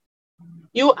spirit.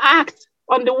 You act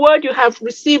on the word you have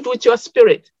received with your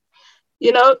spirit.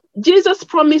 You know, Jesus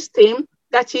promised him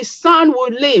that his son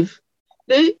would live.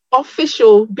 The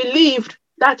official believed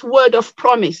that word of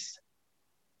promise.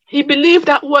 He believed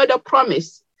that word of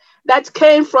promise that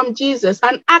came from Jesus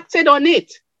and acted on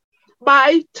it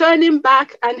by turning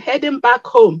back and heading back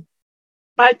home.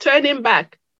 By turning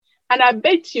back. And I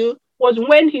bet you was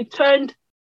when he turned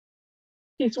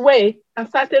his way and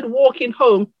started walking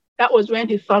home, that was when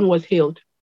his son was healed.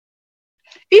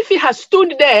 If he had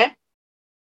stood there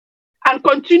and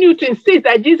continued to insist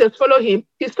that Jesus follow him,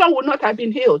 his son would not have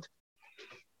been healed.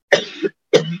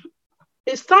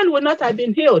 His son would not have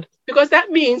been healed because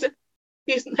that means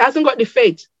he hasn't got the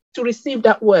faith to receive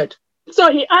that word.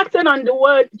 So he acted on the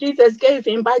word Jesus gave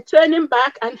him by turning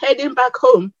back and heading back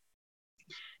home.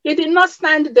 He did not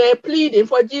stand there pleading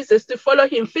for Jesus to follow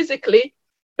him physically,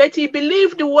 but he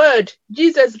believed the word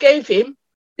Jesus gave him.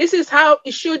 This is how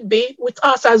it should be with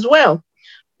us as well.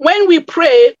 When we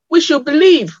pray, we should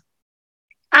believe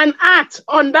and act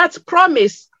on that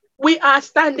promise we are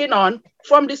standing on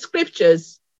from the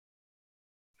scriptures.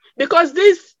 Because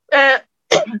these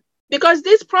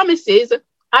promises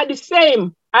are the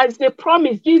same as the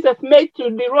promise Jesus made to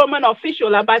the Roman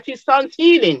official about his son's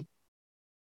healing.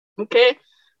 Okay?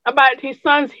 About his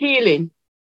son's healing.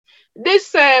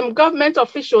 This government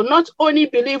official not only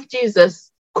believed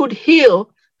Jesus could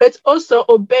heal, but also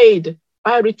obeyed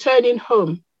by returning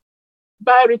home.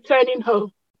 By returning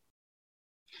home.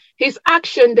 His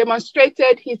action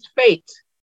demonstrated his faith.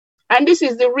 And this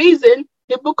is the reason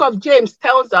the book of James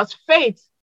tells us faith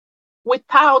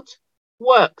without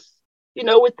works, you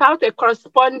know, without a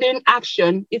corresponding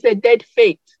action is a dead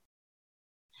faith.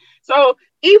 So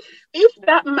if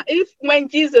when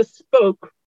Jesus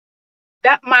spoke,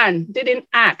 that man didn't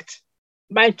act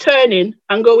by turning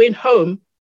and going home,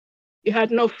 he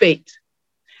had no faith.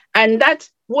 And that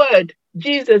word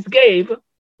Jesus gave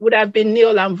would have been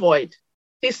nil and void.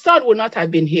 His son would not have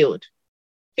been healed.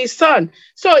 His son.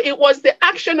 So it was the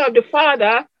action of the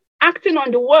father acting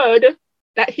on the word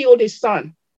that healed his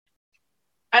son.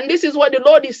 And this is what the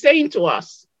Lord is saying to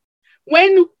us.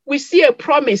 When we see a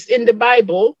promise in the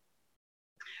Bible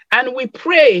and we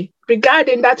pray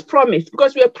regarding that promise,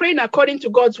 because we are praying according to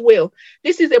God's will,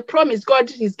 this is a promise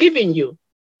God is giving you.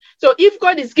 So if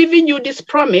God is giving you this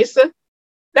promise,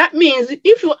 that means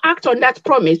if you act on that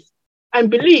promise and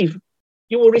believe,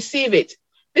 you will receive it.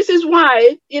 This is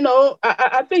why, you know,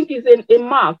 I think it's in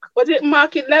Mark. Was it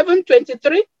Mark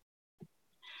 11:23?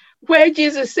 Where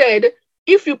Jesus said,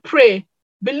 if you pray,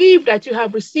 believe that you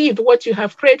have received what you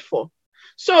have prayed for.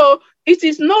 So it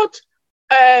is not,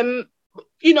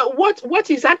 you know, what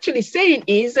he's actually saying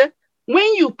is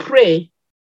when you pray,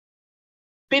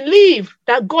 believe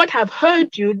that God have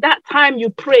heard you that time you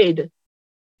prayed.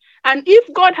 And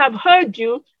if God have heard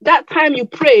you that time you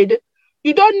prayed,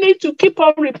 you don't need to keep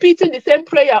on repeating the same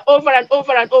prayer over and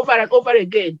over and over and over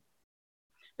again.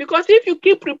 Because if you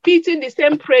keep repeating the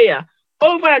same prayer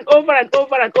over and over and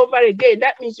over and over again,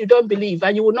 that means you don't believe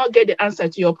and you will not get the answer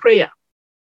to your prayer.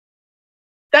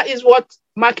 That is what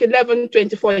Mark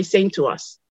 11:24 is saying to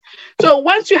us. So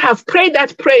once you have prayed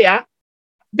that prayer,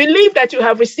 believe that you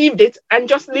have received it and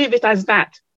just leave it as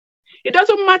that. It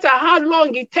doesn't matter how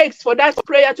long it takes for that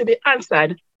prayer to be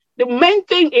answered. The main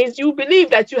thing is you believe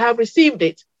that you have received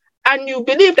it and you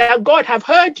believe that God have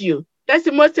heard you. That's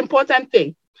the most important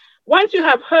thing. Once you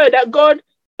have heard that God,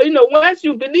 you know, once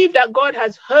you believe that God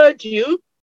has heard you,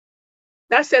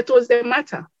 that settles the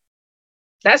matter.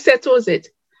 That settles it.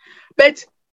 But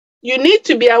you need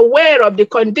to be aware of the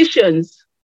conditions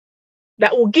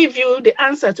that will give you the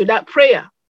answer to that prayer.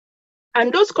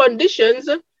 And those conditions,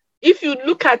 if you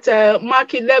look at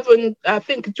Mark 11, I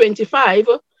think 25,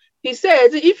 he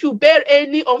says, if you bear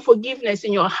any unforgiveness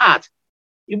in your heart,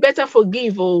 you better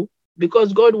forgive,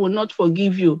 because God will not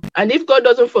forgive you. And if God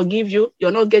doesn't forgive you, you're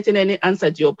not getting any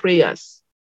answer to your prayers.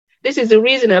 This is the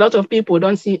reason a lot of people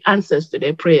don't see answers to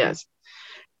their prayers.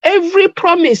 Every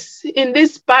promise in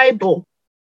this Bible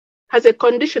has a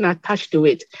condition attached to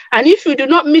it. And if you do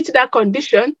not meet that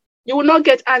condition, you will not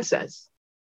get answers.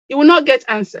 You will not get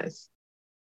answers.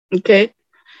 Okay?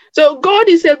 So God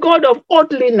is a God of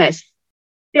orderliness.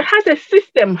 He has a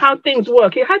system how things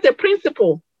work. He has a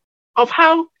principle of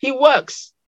how he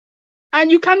works. And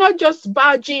you cannot just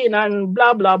barge in and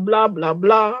blah, blah, blah, blah,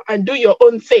 blah, and do your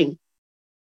own thing.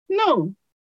 No.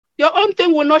 Your own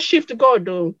thing will not shift God,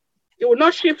 though. It will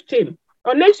not shift him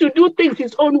unless you do things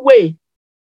his own way.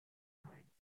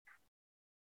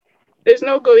 There's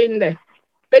no going there.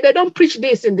 But they don't preach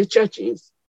this in the churches.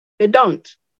 They don't.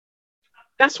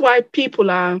 That's why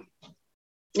people are,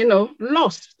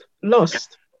 lost.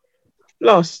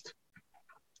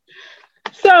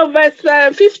 So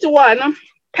verse 51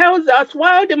 tells us,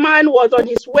 while the man was on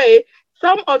his way,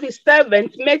 some of his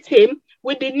servants met him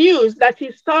with the news that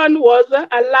his son was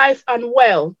alive and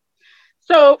well.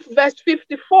 So verse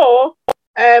 54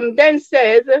 verse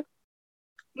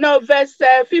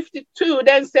 52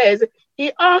 then says,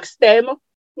 he asked them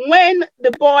when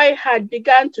the boy had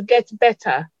begun to get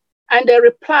better, and they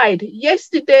replied,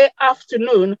 yesterday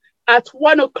afternoon at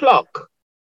 1 o'clock.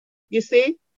 You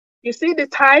see the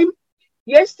time?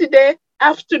 Yesterday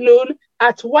afternoon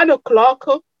at 1 o'clock,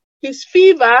 his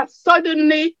fever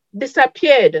suddenly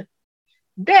disappeared.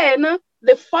 Then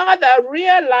the father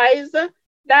realized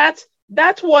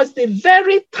that was the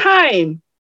very time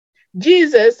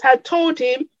Jesus had told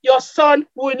him, your son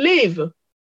will live.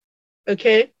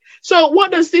 Okay, so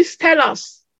what does this tell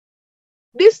us?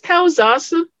 This tells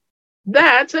us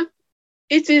that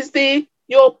it is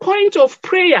your point of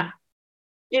prayer,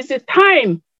 is the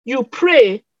time you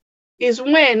pray, is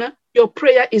when your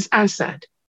prayer is answered.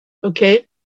 Okay,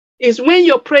 is when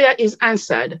your prayer is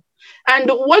answered. And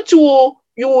what you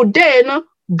will then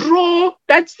draw,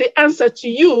 that's the answer to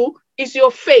you, is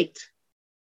your faith.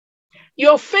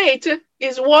 Your faith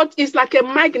is what is like a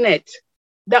magnet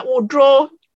that will draw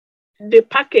the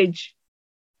package.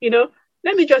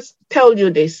 Let me just tell you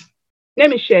this.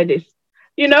 Let me share this.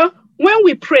 When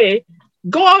we pray,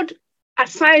 God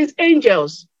assigns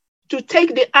angels to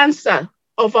take the answer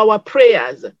of our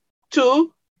prayers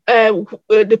to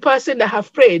the person that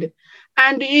have prayed.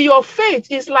 And your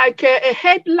faith is like a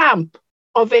headlamp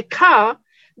of a car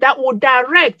that will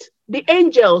direct the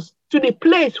angels to the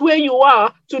place where you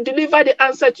are to deliver the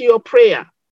answer to your prayer.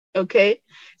 Okay?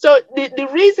 So the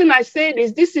reason I say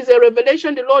this is a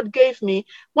revelation the Lord gave me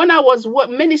when I was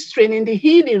ministering in the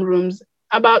healing rooms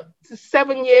about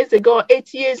 7 years ago,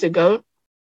 8 years ago.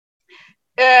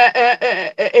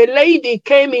 A lady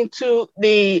came into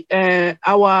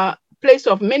our place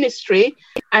of ministry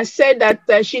and said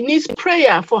that she needs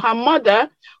prayer for her mother,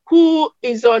 who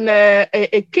is on a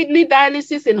kidney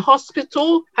dialysis in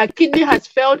hospital. Her kidney has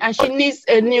failed and she needs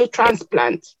a new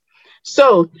transplant.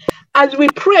 So as we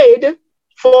prayed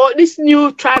for this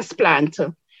new transplant,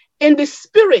 in the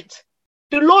spirit,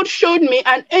 the Lord showed me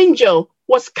an angel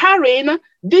was carrying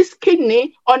this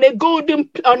kidney on a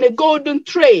golden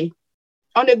tray.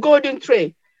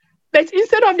 But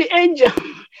instead of the angel,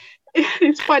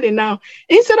 it's funny now,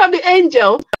 instead of the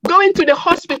angel going to the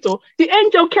hospital, the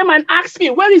angel came and asked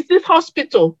me, where is this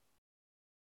hospital?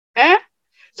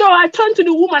 So I turned to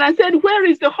the woman and said, where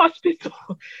is the hospital?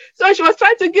 So she was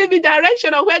trying to give me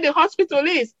direction of where the hospital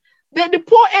is. Then the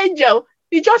poor angel,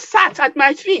 he just sat at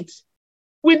my feet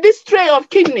with this tray of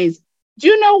kidneys. Do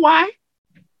you know why?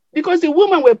 Because the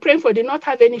woman we're praying for did not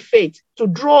have any faith to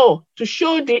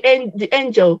show the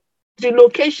angel the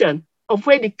location of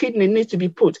where the kidney needs to be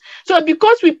put. So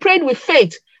because we prayed with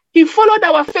faith, he followed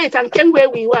our faith and came where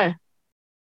we were.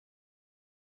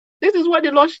 This is what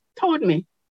the Lord told me.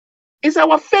 It's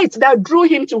our faith that drew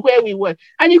him to where we were.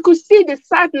 And you could see the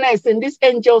sadness in this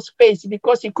angel's face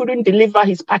because he couldn't deliver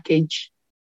his package.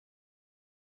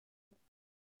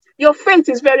 Your faith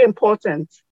is very important.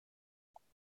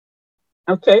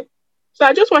 Okay? So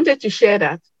I just wanted to share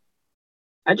that.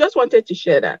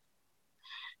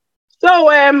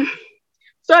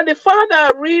 So the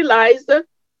father realized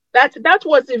that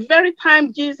was the very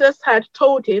time Jesus had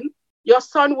told him, your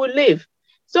son will live.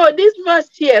 So this verse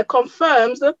here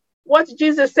confirms what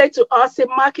Jesus said to us in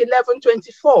Mark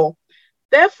 11:24.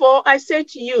 Therefore, I say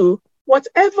to you,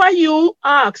 whatever you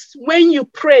ask when you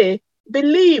pray,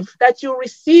 believe that you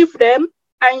receive them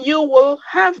and you will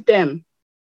have them.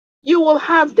 You will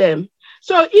have them.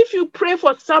 So if you pray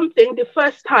for something the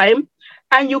first time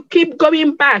and you keep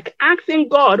going back, asking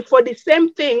God for the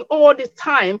same thing all the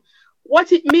time,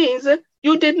 what it means,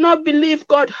 you did not believe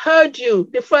God heard you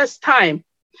the first time.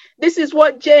 This is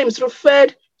what James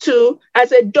referred to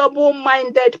as a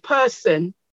double-minded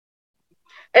person.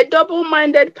 A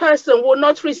double-minded person will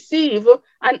not receive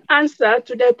an answer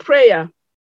to their prayer,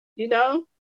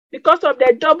 because of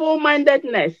their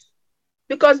double-mindedness.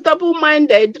 Because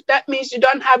double-minded, that means you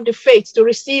don't have the faith to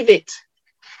receive it.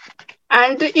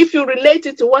 And if you relate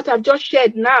it to what I've just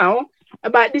shared now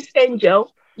about this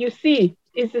angel, you see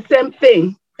it's the same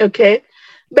thing, okay?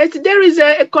 But there is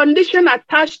a condition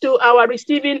attached to our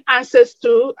receiving answers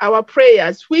to our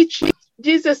prayers, which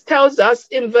Jesus tells us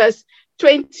in verse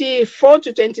 24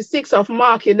 to 26 of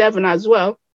Mark 11 as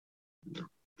well.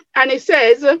 And it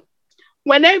says,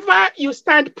 whenever you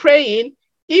stand praying,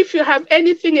 if you have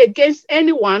anything against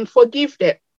anyone, forgive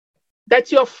them,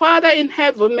 that your Father in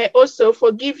heaven may also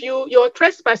forgive you your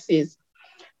trespasses.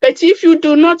 But if you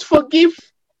do not forgive,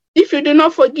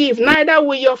 neither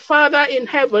will your Father in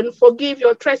heaven forgive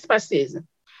your trespasses.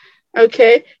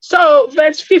 Okay, so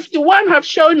verse 51 have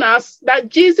shown us that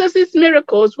Jesus'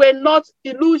 miracles were not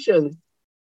illusions.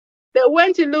 They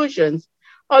weren't illusions.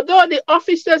 Although the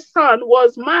officer's son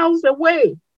was miles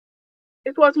away,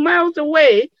 it was miles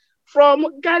away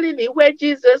from Galilee where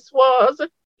Jesus was.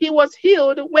 He was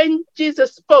healed when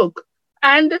Jesus spoke.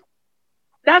 And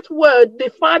that word,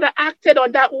 the Father acted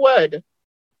on that word.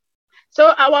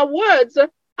 So our words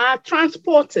are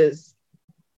transporters.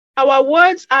 Our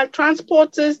words are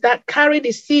transporters that carry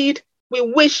the seed we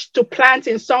wish to plant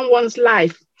in someone's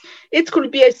life. It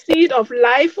could be a seed of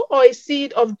life or a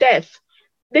seed of death.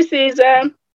 This is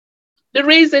the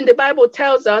reason the Bible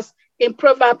tells us in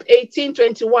Proverbs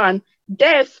 18:21,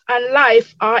 death and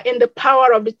life are in the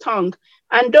power of the tongue,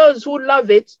 and those who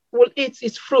love it will eat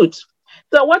its fruit.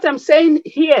 So what I'm saying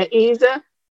here is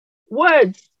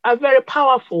words are very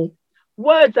powerful.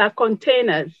 Words are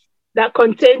containers that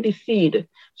contain the seed.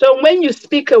 So when you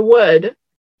speak a word,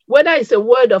 whether it's a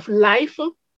word of life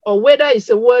or whether it's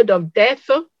a word of death,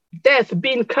 death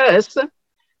being cursed,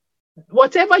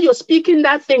 whatever you're speaking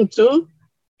that thing to,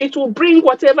 it will bring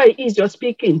whatever it is you're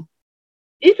speaking.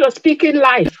 If you're speaking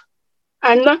life,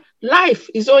 and life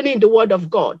is only in the word of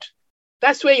God,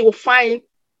 that's where you will find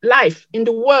life, in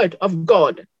the word of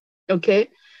God, okay?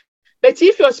 But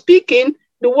if you're speaking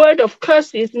the word of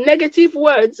curses, negative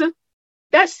words,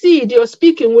 that seed you're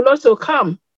speaking will also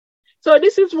come. So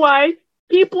this is why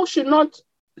people should not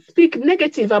speak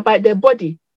negative about their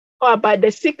body or about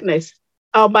their sickness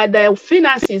or about their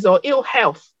finances or ill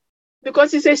health,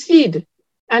 because it's a seed.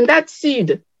 And that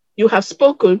seed you have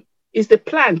spoken is the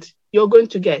plant you're going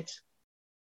to get,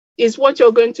 is what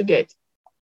you're going to get.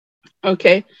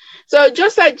 Okay, so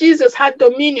just like Jesus had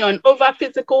dominion over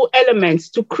physical elements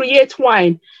to create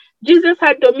wine, Jesus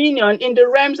had dominion in the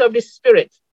realms of the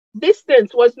spirit.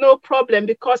 Distance was no problem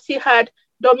because he had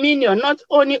dominion not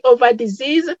only over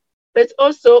disease, but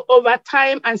also over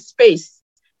time and space.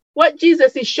 What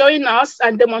Jesus is showing us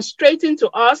and demonstrating to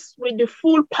us with the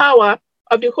full power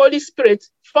of the Holy Spirit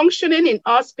functioning in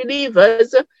us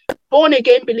believers, born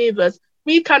again believers,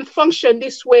 we can function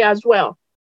this way as well.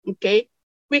 Okay,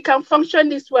 we can function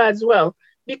this way as well,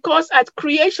 because at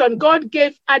creation, God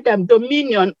gave Adam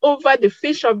dominion over the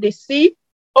fish of the sea,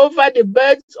 over the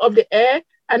birds of the air,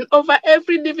 and over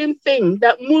every living thing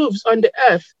that moves on the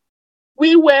earth.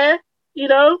 We were,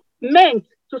 meant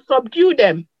to subdue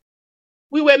them.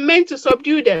 We were meant to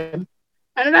subdue them.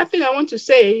 Another thing I want to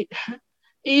say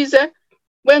is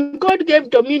when God gave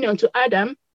dominion to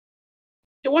Adam,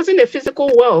 it wasn't a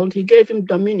physical world he gave him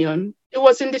dominion. It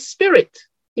was in the spirit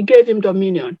he gave him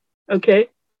dominion, okay?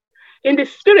 In the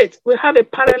spirit, we have a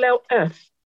parallel earth.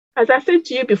 As I said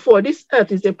to you before, this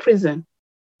earth is a prison.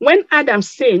 When Adam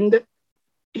sinned,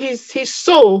 his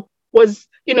soul was,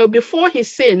 before he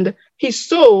sinned, his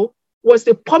soul was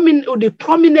the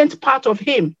prominent part of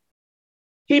him.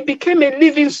 He became a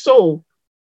living soul.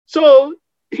 So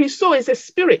his soul is a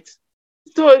spirit.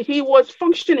 So he was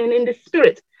functioning in the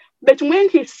spirit. But when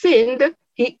he sinned,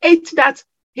 he ate that,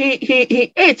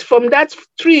 he ate from that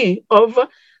tree of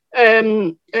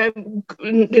the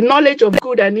knowledge of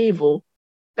good and evil.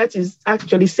 That is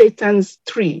actually Satan's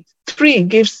tree. Tree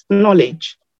gives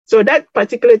knowledge. So that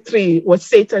particular tree was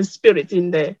Satan's spirit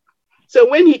in there. So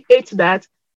when he ate that,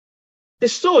 the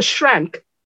soul shrank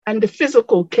and the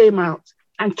physical came out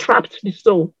and trapped the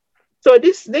soul. So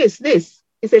this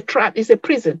is a trap, is a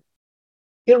prison.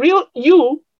 The real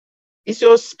you is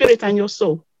your spirit and your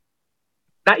soul.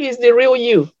 That is the real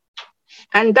you.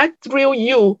 And that real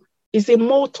you is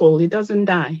immortal. It doesn't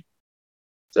die.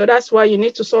 So that's why you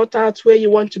need to sort out where you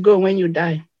want to go when you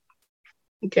die.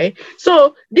 Okay.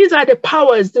 So these are the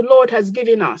powers the Lord has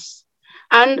given us.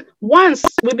 And once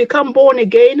we become born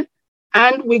again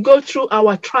and we go through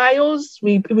our trials,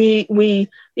 and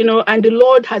the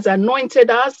Lord has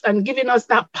anointed us and given us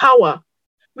that power,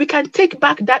 we can take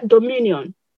back that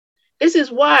dominion. This is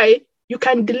why you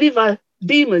can deliver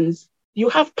demons. You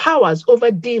have powers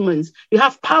over demons. You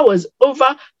have powers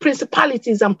over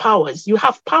principalities and powers. You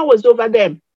have powers over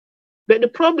them. But the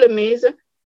problem is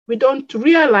we don't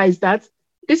realize that.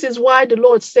 This is why the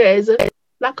Lord says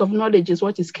lack of knowledge is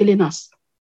what is killing us.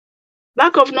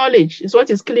 Lack of knowledge is what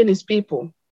is killing his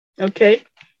people. Okay?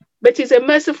 But he's a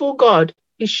merciful God.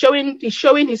 He's showing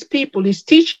his people, he's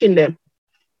teaching them.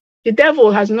 The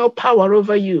devil has no power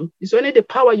over you. It's only the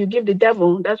power you give the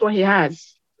devil. That's what he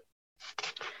has.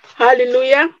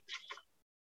 Hallelujah.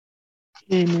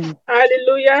 Amen.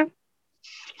 Hallelujah.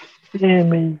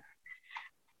 Amen.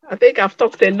 I think I've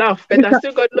talked enough, but I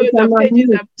still got loads of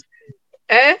pages.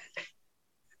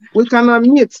 We can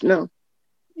unmute now.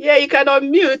 Yeah, you can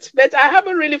unmute, but I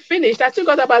haven't really finished. I still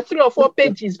got about 3 or 4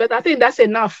 pages, but I think that's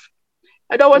enough.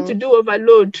 I don't want to do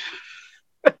overload.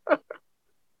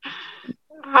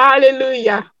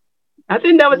 Hallelujah. I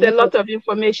think that was a lot of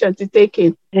information to take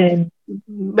in.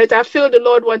 But I feel the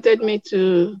Lord wanted me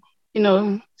to,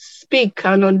 speak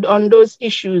on those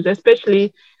issues,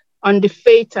 especially on the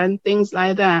faith and things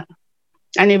like that,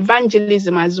 and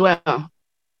evangelism as well.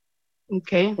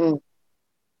 Okay.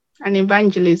 And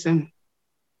evangelism.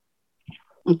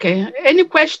 Okay. Any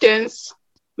questions?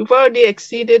 We've already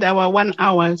exceeded our 1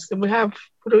 hour, so we have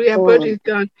already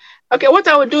done. Okay, what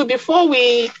I will do before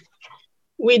we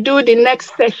do the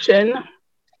next session,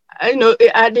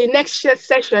 at the next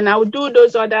session, I will do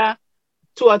those other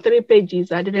 2 or 3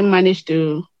 pages I didn't manage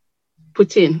to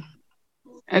put in.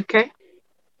 Okay.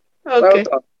 Okay.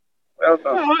 Well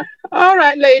done. All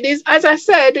right, ladies. As I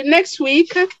said, in 2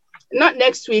 weeks'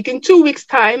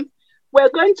 time, we're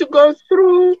going to go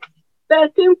through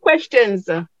 13 questions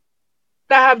that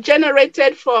have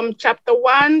generated from chapter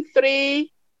 1, 2,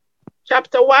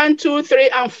 3,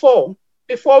 and 4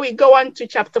 before we go on to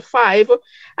chapter 5.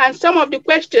 And some of the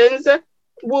questions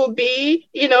will be,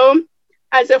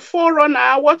 as a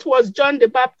forerunner, what was John the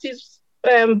Baptist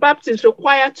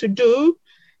required to do?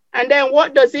 And then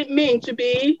what does it mean to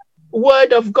be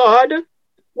Word of God?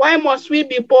 Why must we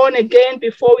be born again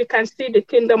before we can see the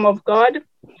kingdom of God?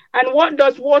 And what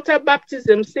does water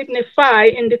baptism signify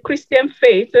in the Christian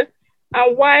faith?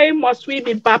 And why must we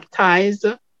be baptized?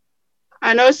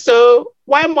 And also,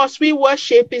 why must we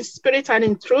worship in spirit and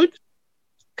in truth?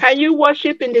 Can you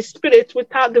worship in the spirit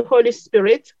without the Holy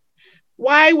Spirit?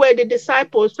 Why were the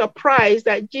disciples surprised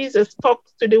that Jesus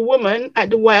talked to the woman at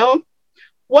the well?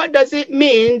 What does it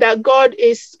mean that God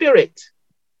is spirit?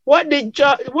 What did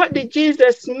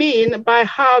Jesus mean by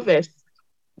harvest?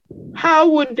 How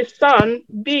would the son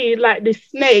be like the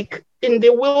snake in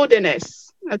the wilderness?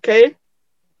 Okay.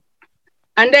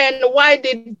 And then why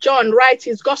did John write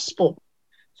his gospel?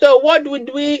 So what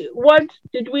did we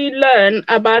learn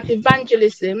about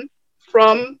evangelism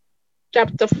from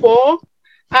chapter 4?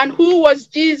 And who was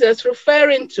Jesus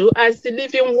referring to as the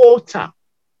living water?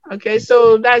 Okay,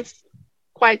 so that's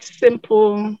quite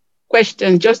simple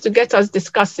question just to get us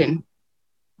discussing.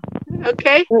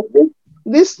 Okay.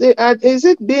 This is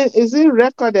it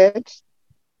recorded?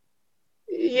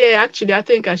 Yeah, actually, I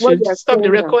think I should stop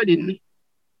the recording.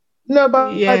 No,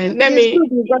 but yeah, let me.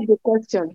 You got the question.